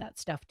would have that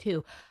stuff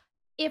too.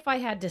 If I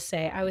had to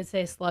say, I would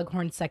say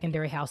Slughorn's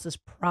secondary house is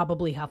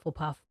probably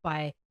Hufflepuff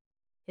by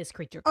his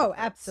creature comforts.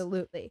 Oh,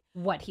 absolutely.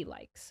 What he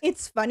likes.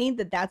 It's funny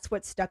that that's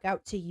what stuck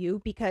out to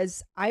you,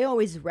 because I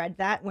always read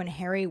that when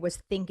Harry was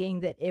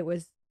thinking that it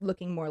was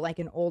looking more like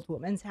an old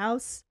woman's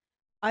house.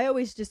 I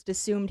always just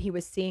assumed he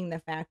was seeing the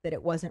fact that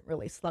it wasn't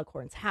really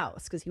Slughorn's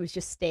house, because he was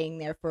just staying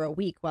there for a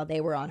week while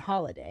they were on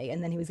holiday,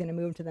 and then he was going to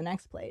move to the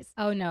next place.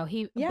 Oh, no.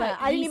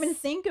 I didn't even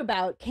think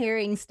about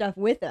carrying stuff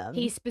with him.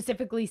 He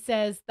specifically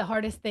says the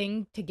hardest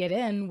thing to get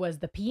in was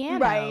the piano.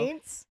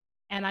 Right.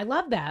 And I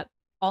love that.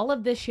 All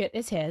of this shit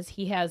is his.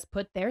 He has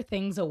put their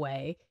things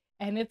away,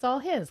 and it's all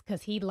his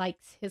because he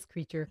likes his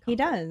creature comforts. He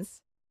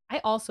does.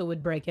 I also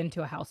would break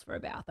into a house for a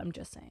bath. I'm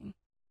just saying.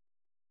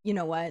 You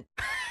know what?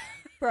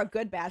 For a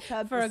good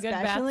bathtub, for a good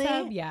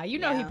bathtub, yeah. You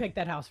know he picked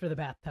that house for the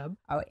bathtub.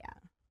 Oh, yeah.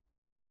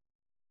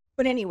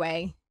 But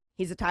anyway,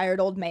 he's a tired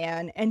old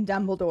man, and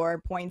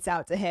Dumbledore points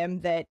out to him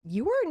that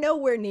you are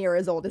nowhere near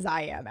as old as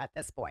I am at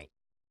this point.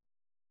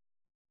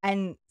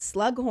 And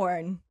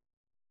Slughorn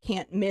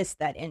can't miss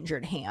that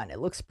injured hand. It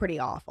looks pretty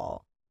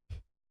awful.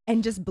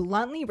 and just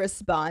bluntly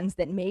responds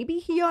that maybe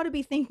he ought to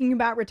be thinking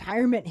about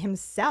retirement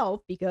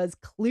himself because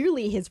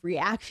clearly his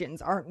reactions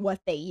aren't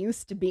what they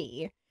used to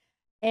be.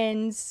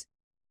 And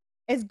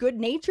as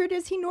good-natured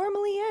as he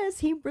normally is,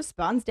 he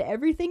responds to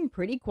everything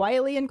pretty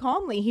quietly and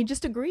calmly. He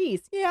just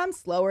agrees, yeah, I'm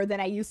slower than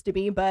I used to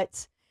be,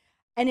 but...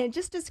 And it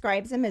just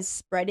describes him as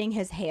spreading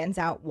his hands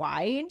out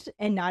wide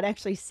and not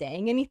actually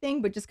saying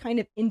anything, but just kind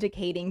of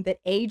indicating that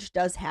age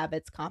does have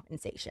its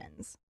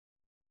compensations.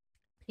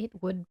 It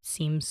would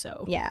seem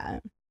so. Yeah.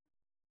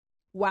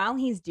 While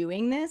he's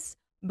doing this,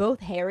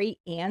 both Harry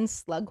and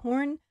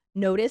Slughorn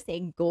notice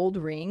a gold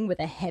ring with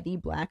a heavy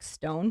black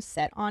stone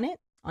set on it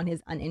on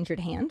his uninjured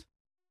hand.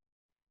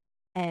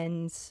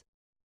 And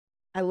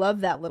I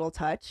love that little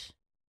touch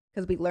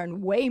because we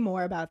learn way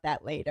more about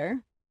that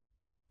later.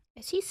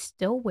 Is he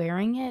still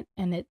wearing it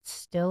and it's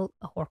still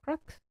a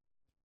Horcrux?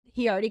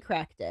 He already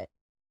cracked it.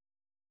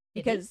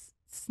 Because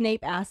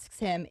Snape asks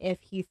him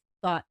if he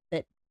thought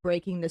that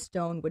breaking the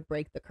stone would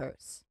break the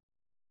curse.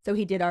 So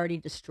he did already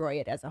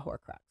destroy it as a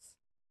Horcrux.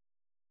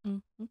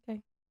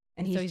 Okay.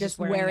 And he's just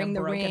wearing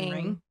the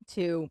ring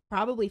to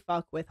probably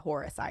fuck with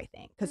Horace, I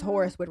think. Because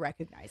Horace would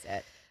recognize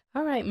it.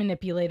 All right,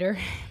 manipulator.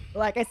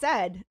 Like I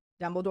said,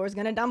 Dumbledore's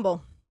gonna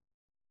dumble.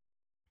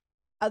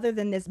 Other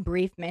than this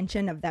brief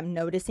mention of them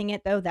noticing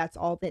it, though, that's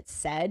all that's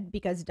said,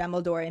 because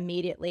Dumbledore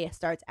immediately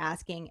starts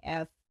asking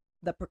if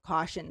the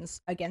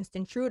precautions against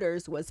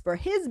intruders was for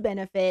his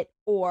benefit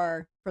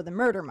or for the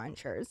murder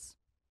munchers.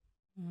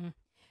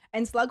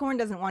 And Slughorn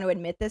doesn't want to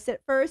admit this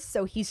at first,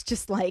 so he's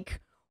just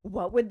like,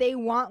 what would they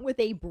want with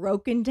a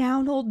broken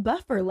down old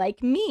buffer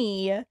like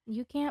me?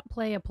 You can't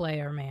play a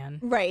player, man.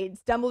 Right.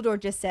 Dumbledore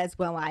just says,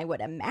 well, I would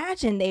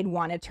imagine they'd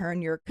want to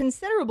turn your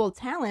considerable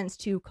talents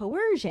to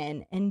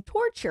coercion and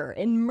torture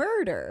and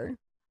murder.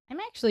 I'm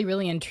actually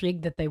really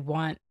intrigued that they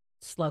want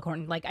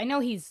Slughorn. Like, I know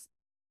he's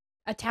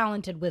a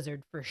talented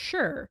wizard for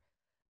sure,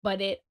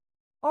 but it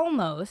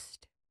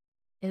almost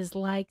is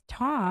like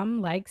Tom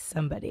likes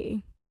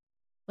somebody.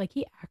 Like,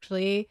 he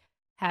actually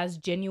has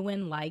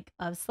genuine like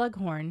of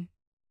Slughorn.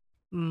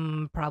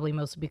 Probably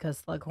mostly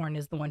because Slughorn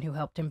is the one who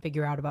helped him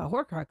figure out about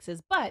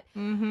Horcruxes, but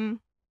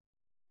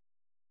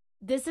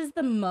this is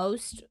the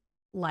most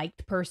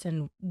liked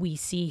person we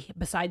see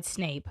besides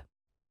Snape,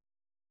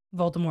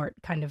 Voldemort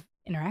kind of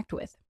interact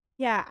with.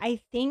 Yeah, I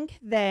think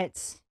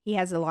that he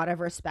has a lot of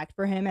respect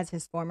for him as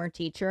his former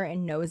teacher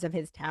and knows of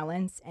his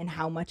talents and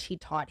how much he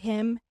taught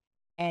him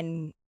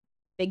and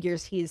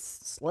figures he's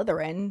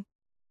Slytherin.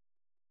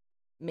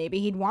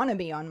 Maybe he'd want to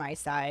be on my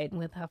side.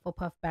 With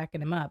Hufflepuff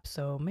backing him up,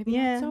 so maybe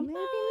Yeah, not so maybe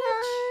much.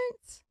 not.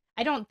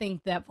 I don't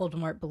think that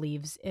Voldemort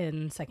believes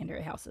in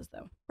secondary houses,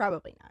 though.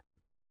 Probably not.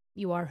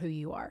 You are who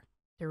you are,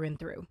 through and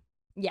through.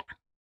 Yeah.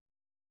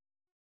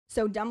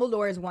 So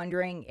Dumbledore is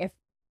wondering if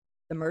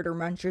the murder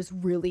munchers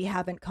really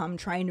haven't come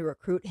trying to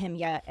recruit him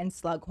yet, and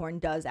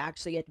Slughorn does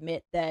actually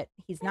admit that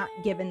he's not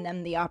given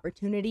them the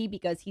opportunity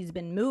because he's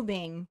been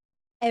moving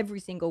every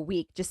single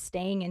week, just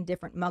staying in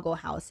different muggle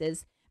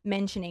houses,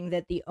 mentioning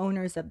that the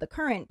owners of the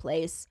current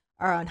place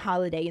are on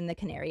holiday in the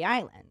Canary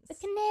Islands. The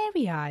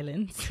Canary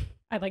Islands.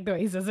 I like the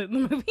way he says it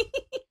in the movie.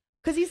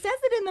 Because he says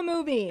it in the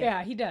movie.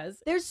 Yeah, he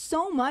does. There's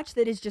so much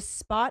that is just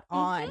spot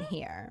on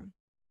here.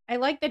 I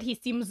like that he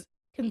seems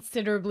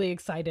considerably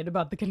excited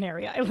about the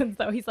Canary Islands,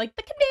 though. He's like,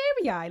 the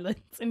Canary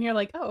Islands. And you're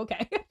like, oh,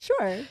 okay.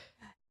 Sure.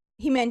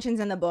 He mentions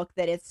in the book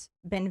that it's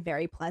been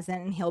very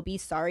pleasant and he'll be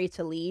sorry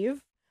to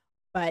leave.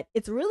 But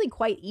it's really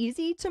quite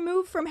easy to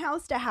move from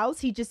house to house.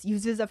 He just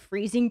uses a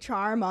freezing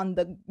charm on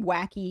the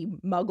wacky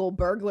muggle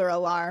burglar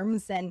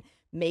alarms and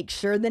makes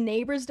sure the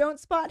neighbors don't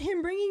spot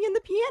him bringing in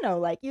the piano,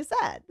 like you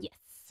said. Yes.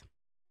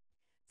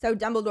 So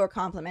Dumbledore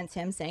compliments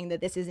him, saying that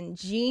this is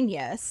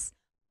ingenious,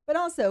 but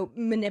also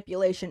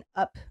manipulation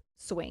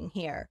upswing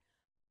here.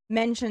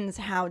 Mentions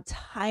how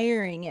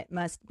tiring it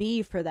must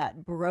be for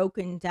that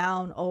broken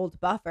down old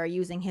buffer,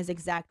 using his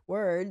exact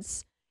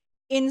words,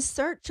 in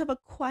search of a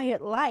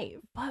quiet life.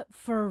 But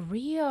for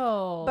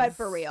real.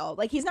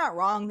 Like, he's not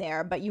wrong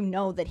there, but you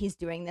know that he's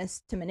doing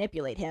this to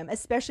manipulate him,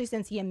 especially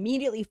since he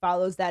immediately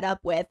follows that up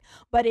with,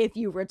 but if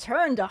you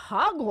return to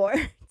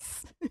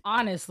Hogwarts.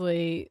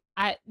 Honestly,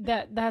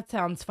 that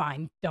sounds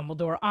fine,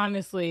 Dumbledore.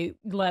 Honestly,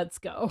 let's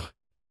go.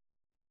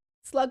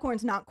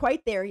 Slughorn's not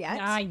quite there yet.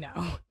 I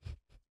know.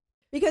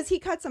 Because he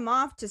cuts him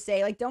off to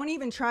say, like, don't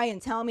even try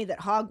and tell me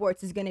that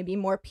Hogwarts is going to be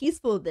more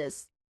peaceful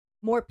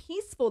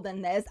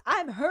than this.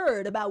 I've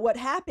heard about what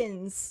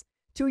happens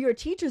to your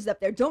teachers up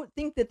there. Don't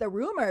think that the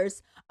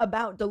rumors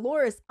about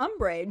Dolores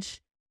Umbridge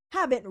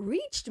haven't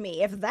reached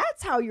me. If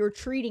that's how you're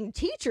treating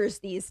teachers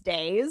these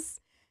days.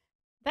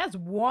 That's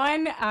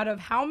one out of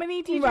how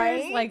many teachers?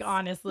 Right? Like,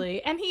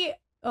 honestly. And he,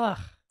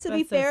 To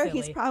be fair,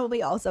 he's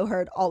probably also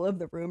heard all of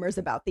the rumors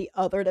about the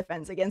other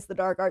Defense Against the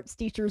Dark Arts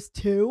teachers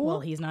too. Well,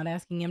 he's not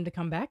asking him to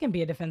come back and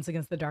be a Defense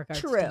Against the Dark Arts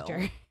True.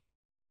 teacher.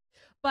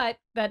 But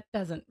that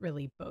doesn't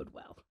really bode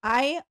well.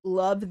 I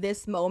love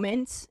this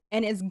moment,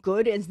 and as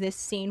good as this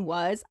scene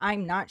was,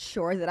 I'm not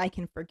sure that I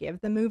can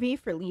forgive the movie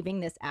for leaving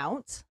this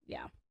out.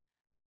 Yeah.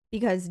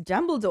 Because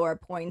Dumbledore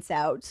points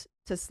out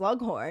to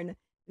Slughorn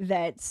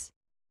that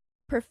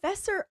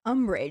Professor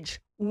Umbridge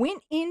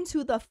went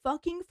into the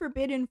fucking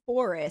Forbidden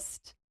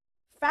Forest,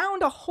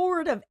 found a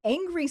horde of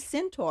angry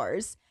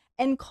centaurs,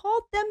 and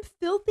called them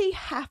filthy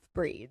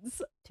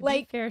half-breeds. To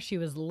be fair, she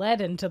was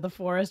led into the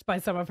forest by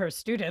some of her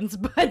students,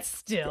 but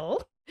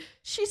still.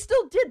 She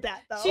still did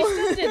that, though. She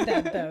still did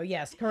that, though.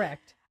 Yes,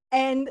 correct.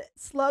 And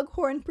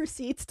Slughorn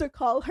proceeds to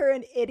call her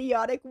an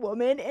idiotic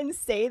woman and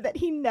say that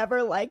he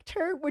never liked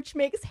her, which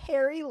makes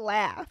Harry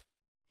laugh.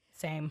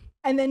 Same.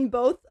 And then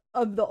both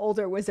of the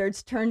older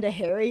wizards turn to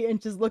Harry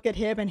and just look at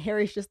him, and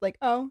Harry's just like,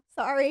 oh,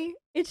 sorry.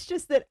 It's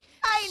just that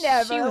I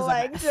never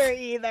liked her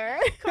either.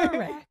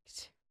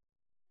 Correct.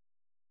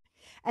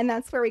 And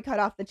that's where we cut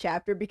off the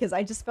chapter because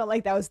I just felt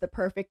like that was the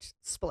perfect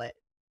split.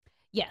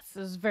 Yes, it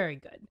was very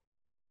good.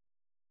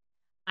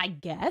 I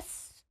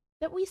guess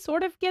that we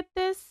sort of get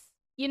this,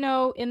 you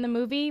know, in the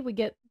movie. We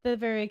get the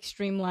very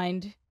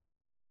streamlined,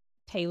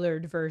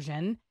 tailored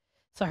version.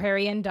 So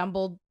Harry and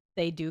Dumbledore,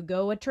 they do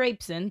go a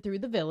traipsing through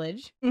the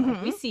village.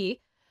 Like we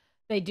see.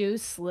 They do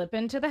slip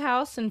into the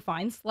house and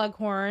find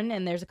Slughorn,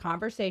 and there's a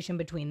conversation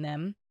between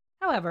them.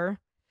 However,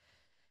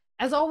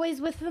 as always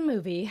with the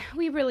movie,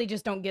 we really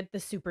just don't get the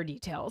super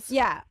details.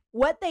 Yeah,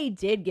 what they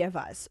did give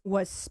us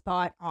was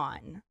spot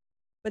on,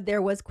 but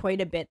there was quite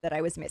a bit that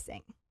I was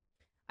missing.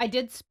 I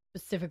did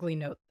specifically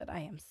note that I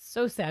am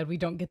so sad we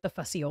don't get the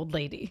fussy old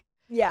lady.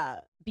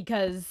 Yeah.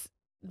 Because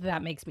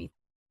that makes me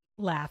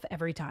laugh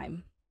every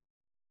time.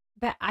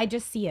 But I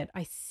just see it.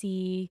 I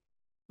see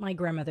my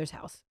grandmother's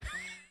house.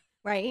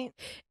 Right?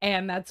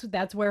 And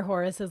that's where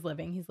Horace is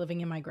living. He's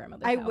living in my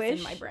grandmother's house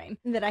in my brain.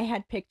 That I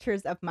had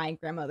pictures of my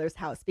grandmother's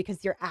house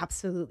because you're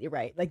absolutely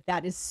right. Like,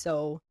 that is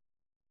so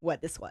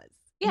what this was.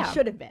 Yeah. It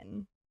should have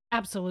been.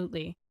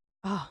 Absolutely.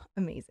 Oh,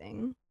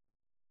 amazing.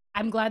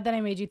 I'm glad that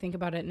I made you think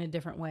about it in a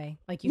different way.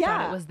 Like, you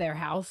thought it was their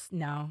house.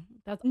 No.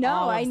 That's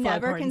all I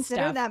never Slughorn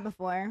considered stuff. that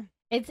before.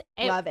 It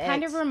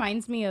kind of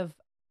reminds me of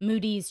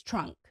Moody's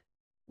trunk.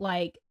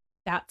 Like,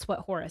 that's what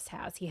Horace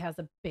has. He has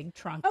a big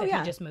trunk that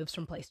he just moves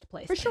from place to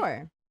place. For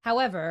sure.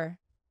 However,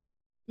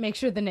 make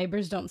sure the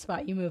neighbors don't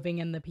spot you moving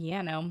in the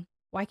piano.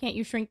 Why can't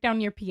you shrink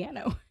down your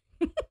piano?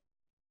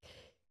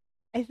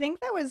 I think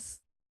that was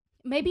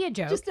maybe a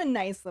joke. Just a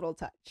nice little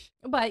touch.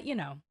 But, you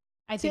know,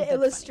 I think to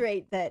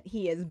illustrate that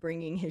he is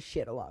bringing his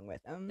shit along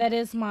with him. That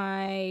is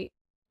my...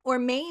 Or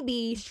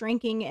maybe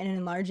shrinking and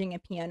enlarging a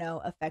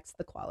piano affects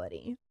the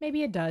quality.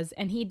 Maybe it does.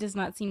 And he does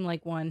not seem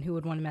like one who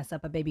would want to mess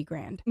up a baby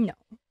grand. No.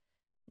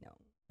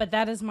 But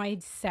that is my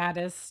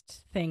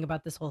saddest thing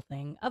about this whole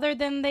thing. Other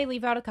than they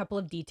leave out a couple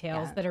of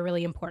details that are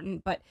really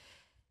important. But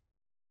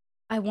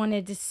I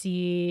wanted to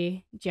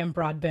see Jim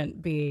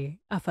Broadbent be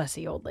a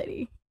fussy old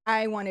lady.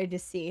 I wanted to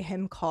see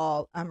him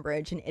call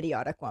Umbridge an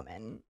idiotic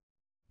woman.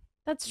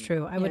 That's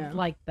true. I would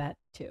like that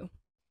too.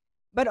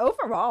 But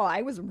overall,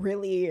 I was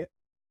really,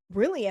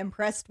 really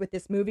impressed with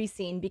this movie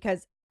scene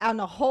because on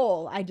the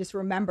whole, I just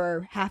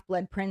remember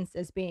Half-Blood Prince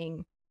as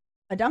being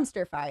a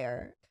dumpster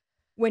fire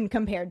when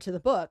compared to the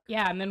book.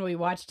 Yeah, and then we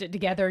watched it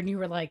together and you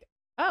were like,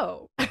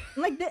 oh.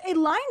 Like, it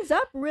lines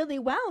up really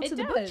well to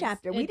the book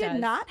chapter. We did does.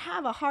 not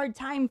have a hard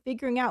time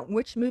figuring out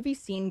which movie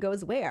scene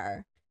goes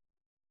where.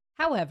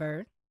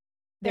 However,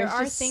 there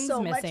are things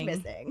so missing. much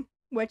missing,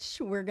 which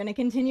we're going to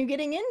continue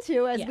getting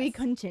into as we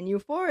continue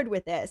forward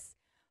with this.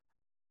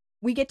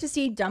 We get to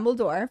see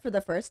Dumbledore for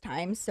the first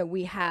time, so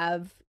we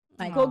have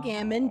Michael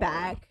Gambon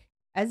back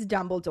as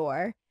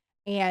Dumbledore,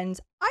 and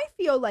I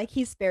feel like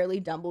he's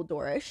fairly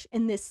Dumbledore-ish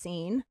in this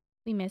scene.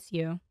 We miss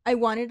you. I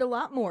wanted a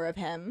lot more of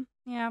him.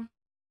 Yeah.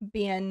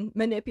 Being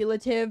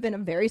manipulative in a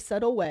very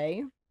subtle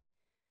way.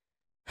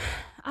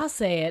 I'll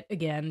say it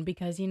again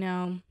because, you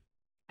know,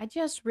 I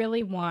just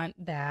really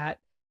want that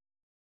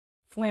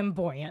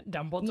flamboyant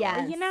Dumbledore.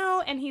 Yes. You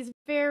know, and he's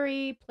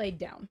very played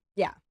down.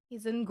 Yeah.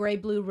 He's in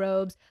gray-blue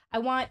robes. I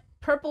want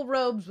purple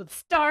robes with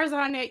stars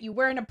on it. You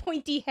wearing a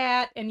pointy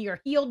hat and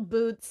your heeled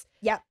boots.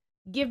 Yep.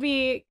 Give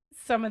me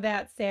some of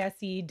that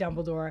sassy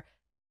Dumbledore.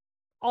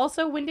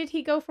 Also, when did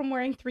he go from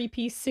wearing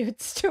three-piece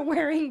suits to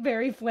wearing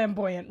very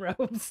flamboyant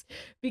robes?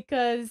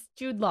 Because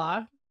Jude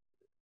Law.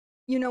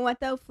 You know what,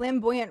 though?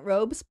 Flamboyant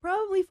robes,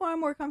 probably far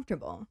more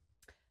comfortable.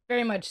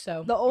 Very much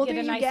so. The older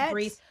get a you nice get,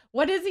 breeze.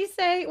 What does he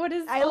say? What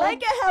is I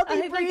like a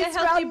healthy breeze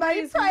around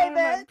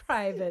my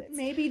private.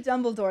 Maybe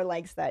Dumbledore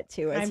likes that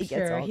too as I'm he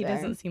gets sure older. He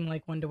doesn't seem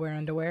like one to wear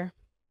underwear.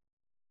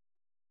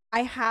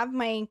 I have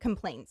my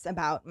complaints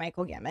about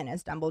Michael Gambon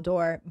as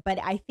Dumbledore, but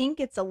I think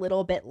it's a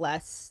little bit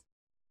less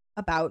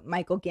about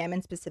Michael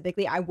Gambon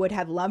specifically. I would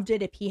have loved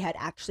it if he had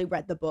actually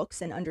read the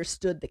books and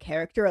understood the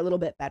character a little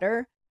bit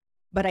better,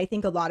 but I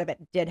think a lot of it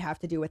did have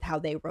to do with how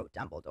they wrote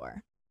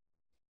Dumbledore.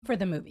 For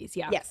the movies,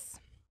 yeah. Yes.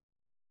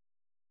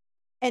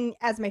 And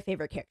as my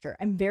favorite character,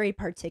 I'm very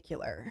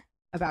particular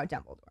about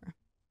Dumbledore.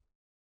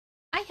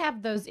 I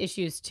have those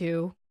issues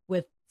too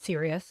with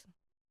Sirius,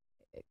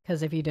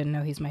 because if you didn't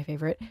know, he's my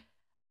favorite.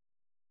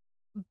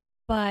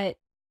 But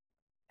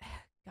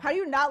how do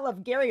you not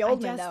love Gary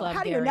Oldman, though?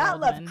 How do you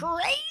not love crazy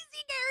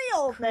Gary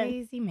Oldman?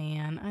 Crazy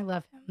man. I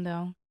love him,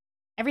 though.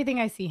 Everything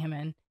I see him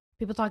in.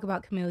 People talk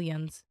about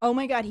chameleons. Oh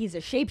my God, he's a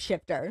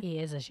shapeshifter. He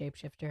is a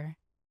shapeshifter.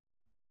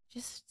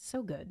 Just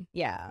so good.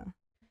 Yeah.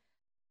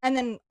 And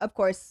then, of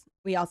course,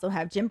 we also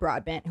have Jim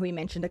Broadbent, who we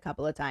mentioned a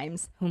couple of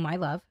times. Whom I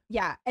love.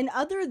 Yeah. And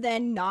other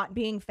than not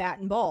being fat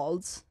and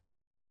bald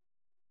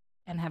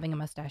And having a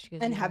mustache.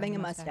 and having a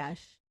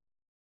mustache,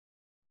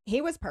 he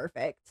was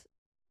perfect.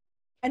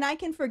 And I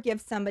can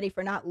forgive somebody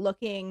for not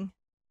looking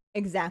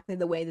exactly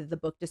the way that the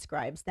book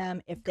describes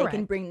them if they can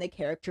Correct. bring the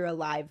character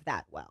alive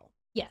that well.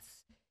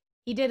 Yes.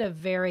 He did a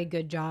very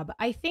good job.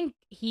 I think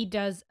he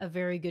does a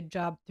very good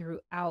job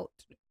throughout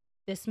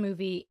this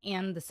movie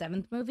and the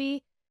 7th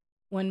movie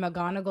when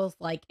McGonagall's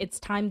like, it's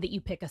time that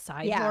you pick a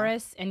side, Yeah.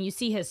 Horace, and you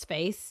see his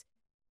face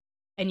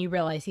and you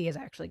realize he is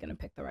actually going to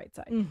pick the right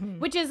side, Mhm.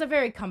 which is a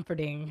very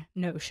comforting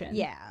notion.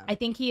 Yeah. I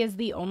think he is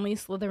the only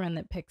Slytherin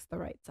that picks the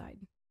right side.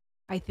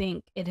 I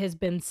think it has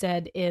been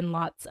said in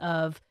lots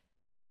of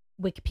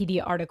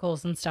Wikipedia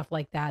articles and stuff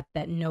like that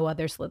no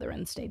other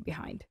Slytherin stayed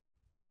behind.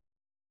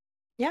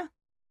 Yeah.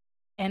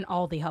 And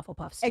all the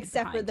Hufflepuffs stayed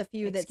Except for behind. the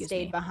few that Excuse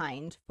stayed me.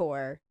 behind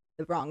for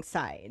the wrong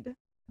side.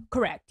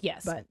 Correct,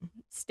 yes. But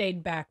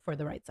Stayed back for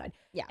the right side.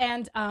 Yeah.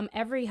 And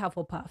every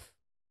Hufflepuff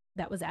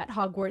that was at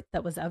Hogwarts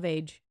that was of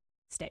age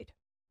stayed.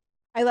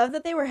 I love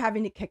that they were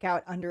having to kick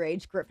out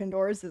underage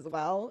Gryffindors as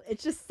well.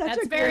 It's just such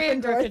That's a very a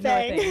Gryffindor,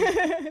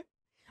 Gryffindor thing.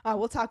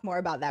 We'll talk more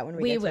about that when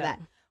we We get to will. that.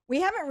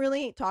 We haven't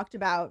really talked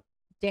about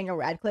Daniel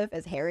Radcliffe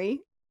as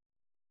Harry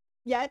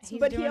yet, He's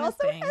but he doing his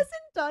also thing. hasn't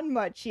done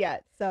much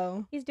yet.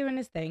 So He's doing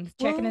his thing,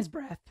 checking Well, his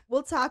breath.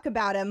 we'll talk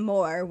about him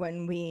more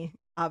when we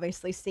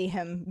obviously see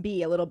him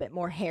be a little bit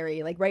more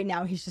Harry. Like right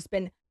now, he's just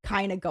been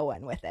kind of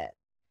going with it.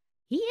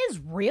 He is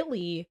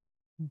really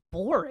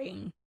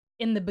boring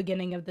in the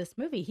beginning of this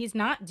movie. He's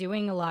not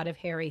doing a lot of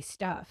Harry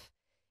stuff.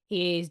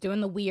 He's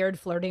doing the weird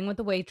flirting with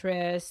the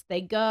waitress.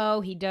 They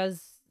go, he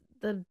does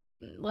the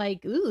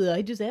like, ooh,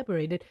 I just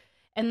apparated.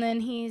 And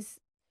then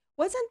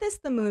Wasn't this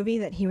the movie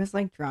that he was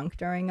like drunk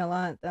during a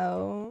lot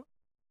though?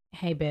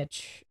 hey,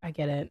 bitch, I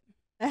get it.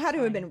 It had to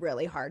have Fine. been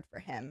really hard for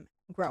him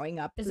growing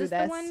up Is through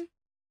this the one?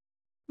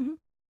 Mhm.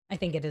 I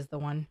think it is the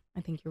one.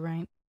 I think you're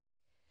right.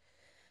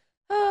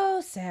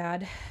 Oh,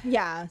 sad.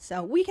 Yeah,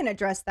 so we can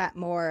address that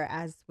more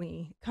as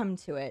we come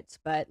to it,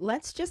 but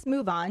let's just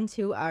move on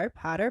to our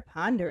Potter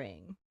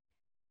Pondering.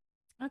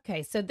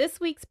 Okay, so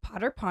this week's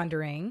Potter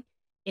Pondering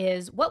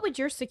is, what would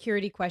your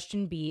security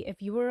question be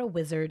if you were a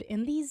wizard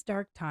in these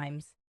dark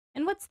times?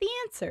 And what's the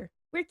answer?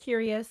 We're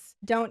curious.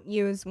 Don't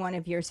use one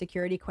of your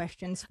security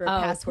questions for Oh,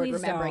 password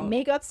please remembering. don't.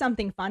 Make up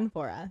something fun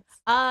for us.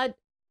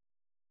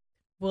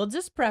 We'll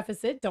just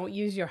preface it. Don't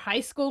use your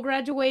high school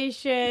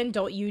graduation.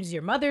 Don't use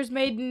your mother's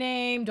maiden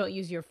name. Don't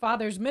use your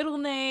father's middle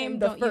name.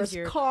 The Don't first use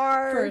your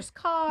car, first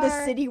car.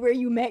 the city where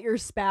you met your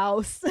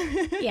spouse.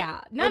 Yeah,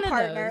 none of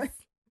partner. those.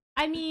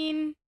 I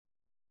mean,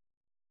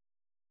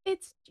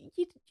 it's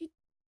you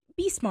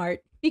be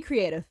smart. Be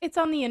creative. It's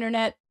on the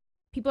internet.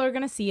 People are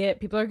gonna see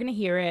it. People are gonna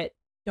hear it.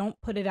 Don't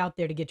put it out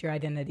there to get your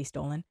identity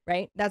stolen.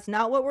 Right? That's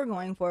not what we're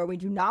going for. We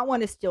do not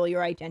want to steal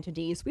your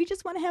identities. We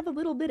just want to have a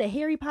little bit of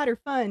Harry Potter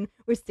fun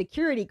with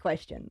security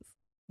questions.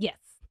 Yes,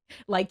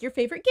 like your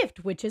favorite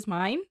gift, which is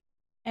mine,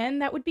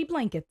 and that would be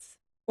blankets,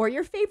 Or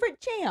your favorite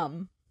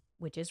jam.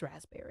 which is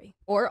raspberry.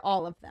 Or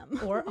all of them.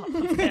 Or all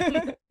of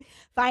them.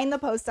 Find the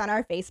post on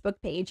our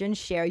Facebook page and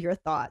share your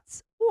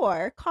thoughts.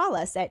 Or call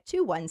us at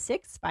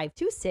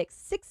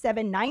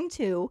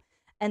 216-526-6792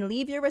 and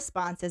leave your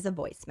response as a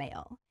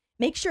voicemail.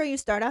 Make sure you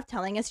start off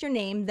telling us your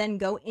name, then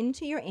go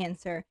into your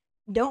answer.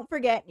 Don't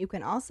forget, you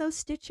can also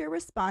stitch your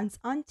response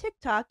on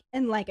TikTok.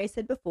 And like I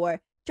said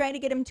before, try to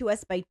get them to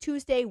us by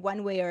Tuesday,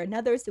 one way or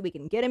another, so we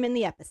can get them in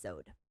the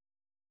episode.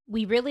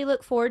 We really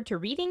look forward to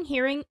reading,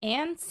 hearing,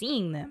 and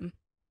seeing them.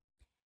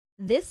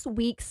 This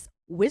week's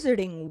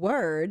Wizarding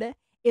Word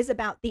is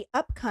about the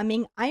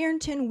upcoming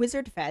Ironton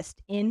Wizard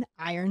Fest in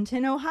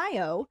Ironton,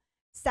 Ohio,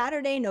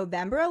 Saturday,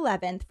 November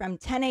 11th from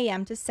 10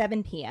 a.m. to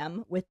 7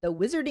 p.m., with the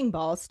Wizarding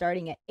Ball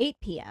starting at 8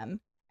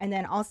 p.m., and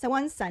then also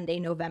on Sunday,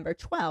 November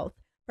 12th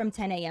from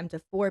 10 a.m.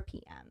 to 4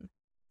 p.m.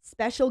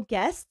 Special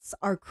guests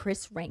are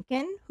Chris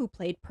Rankin, who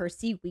played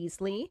Percy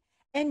Weasley,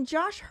 and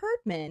Josh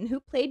Herdman, who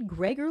played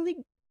Gregory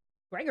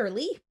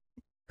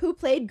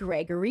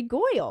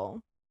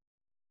Goyle.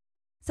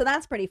 So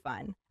that's pretty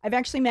fun. I've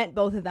actually met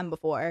both of them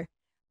before.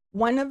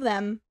 One of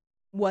them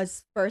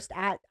was first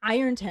at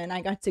Ironton.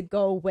 I got to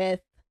go with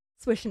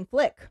Swish and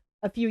Flick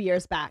a few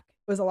years back.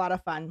 It was a lot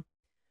of fun.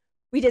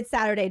 We did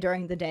Saturday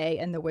during the day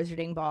and the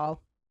Wizarding Ball.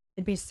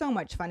 It'd be so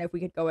much fun if we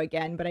could go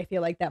again, but I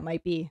feel like that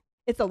might be,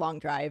 it's a long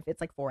drive.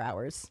 It's like 4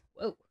 hours.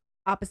 Whoa.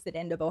 Opposite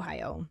end of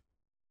Ohio.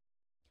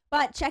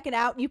 But check it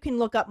out. You can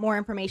look up more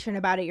information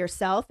about it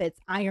yourself. It's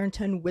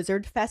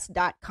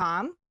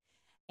irontonwizardfest.com.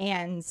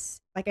 And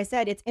like I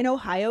said, it's in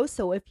Ohio.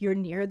 So if you're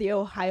near the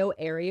Ohio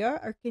area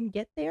or can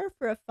get there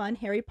for a fun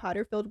Harry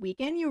Potter filled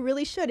weekend, you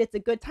really should. It's a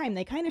good time.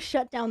 They kind of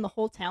shut down the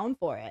whole town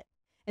for it.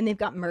 And they've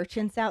got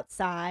merchants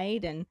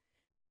outside and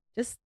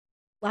just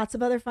lots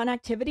of other fun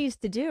activities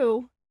to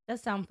do.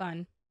 Does sound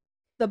fun.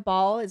 The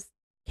ball is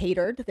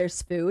catered.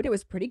 There's food. It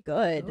was pretty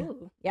good.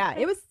 Ooh. Yeah,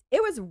 it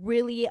was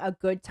really a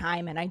good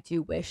time, and I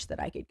do wish that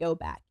I could go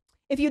back.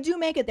 If you do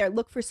make it there,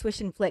 look for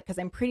Swish and Flick because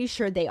I'm pretty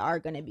sure they are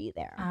going to be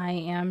there. I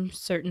am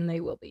certain they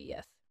will be,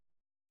 yes.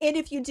 And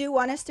if you do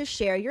want us to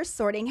share your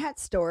Sorting Hat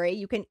story,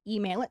 you can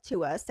email it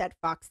to us at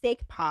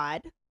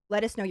FawkesSakePod.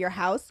 Let us know your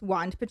house,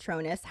 wand,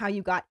 Patronus, how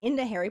you got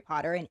into Harry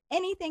Potter, and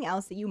anything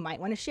else that you might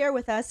want to share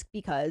with us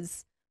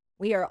because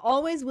we are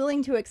always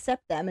willing to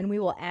accept them and we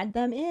will add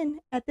them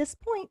in at this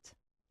point.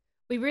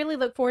 We really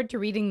look forward to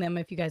reading them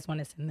if you guys want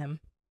to send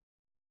them.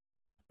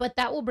 But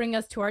that will bring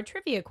us to our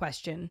trivia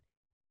question.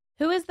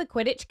 Who is the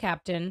Quidditch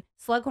captain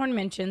Slughorn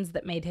mentions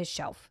that made his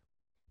shelf?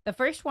 The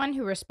first one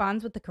who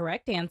responds with the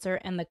correct answer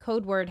and the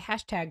code word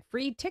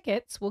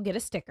 #FreeTickets will get a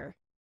sticker.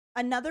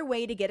 Another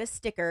way to get a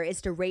sticker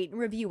is to rate and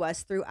review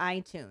us through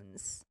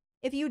iTunes.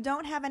 If you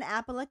don't have an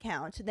Apple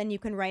account, then you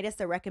can write us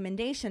a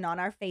recommendation on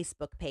our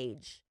Facebook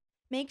page.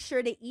 Make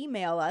sure to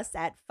email us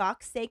at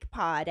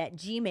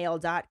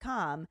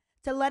fawkesakepod@gmail.com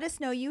to let us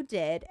know you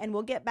did, and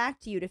we'll get back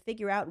to you to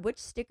figure out which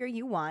sticker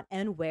you want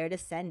and where to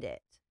send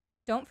it.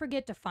 Don't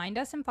forget to find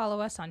us and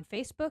follow us on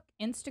Facebook,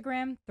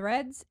 Instagram,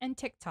 Threads, and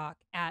TikTok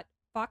at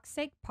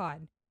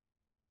FawkesSakePod.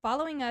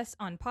 Following us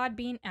on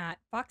Podbean at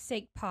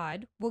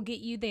FawkesSakePod will get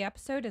you the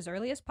episode as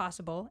early as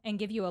possible and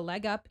give you a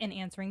leg up in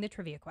answering the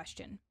trivia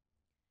question.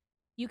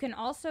 You can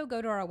also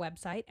go to our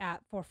website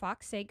at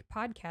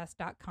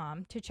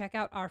forfawkesakepodcast.com to check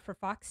out our For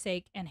Fawkes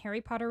Sake and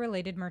Harry Potter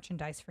related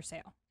merchandise for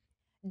sale.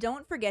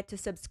 Don't forget to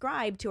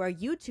subscribe to our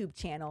YouTube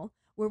channel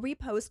where we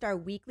post our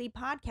weekly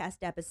podcast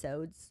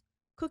episodes,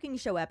 cooking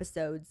show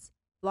episodes,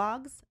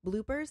 vlogs,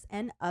 bloopers,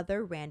 and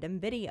other random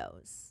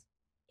videos.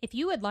 If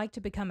you would like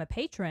to become a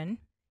patron,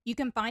 you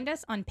can find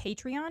us on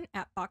Patreon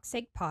at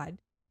FawkesSakePod.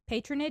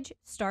 Patronage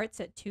starts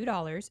at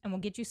 $2 and will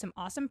get you some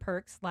awesome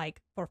perks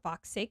like For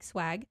Fawkes Sake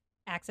swag,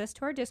 access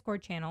to our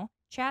Discord channel,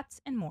 chats,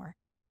 and more.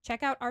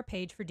 Check out our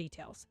page for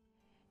details.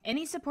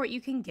 Any support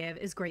you can give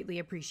is greatly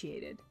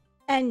appreciated.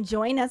 And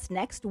join us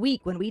next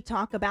week when we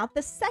talk about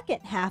the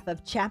second half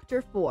of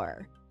Chapter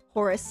 4,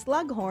 Horace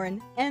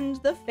Slughorn and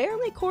the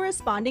fairly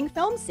corresponding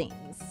film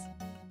scenes.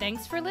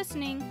 Thanks for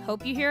listening.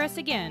 Hope you hear us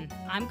again.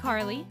 I'm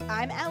Karlee.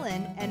 I'm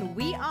Ellen, and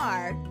we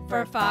are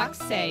For Fawkes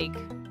Sake.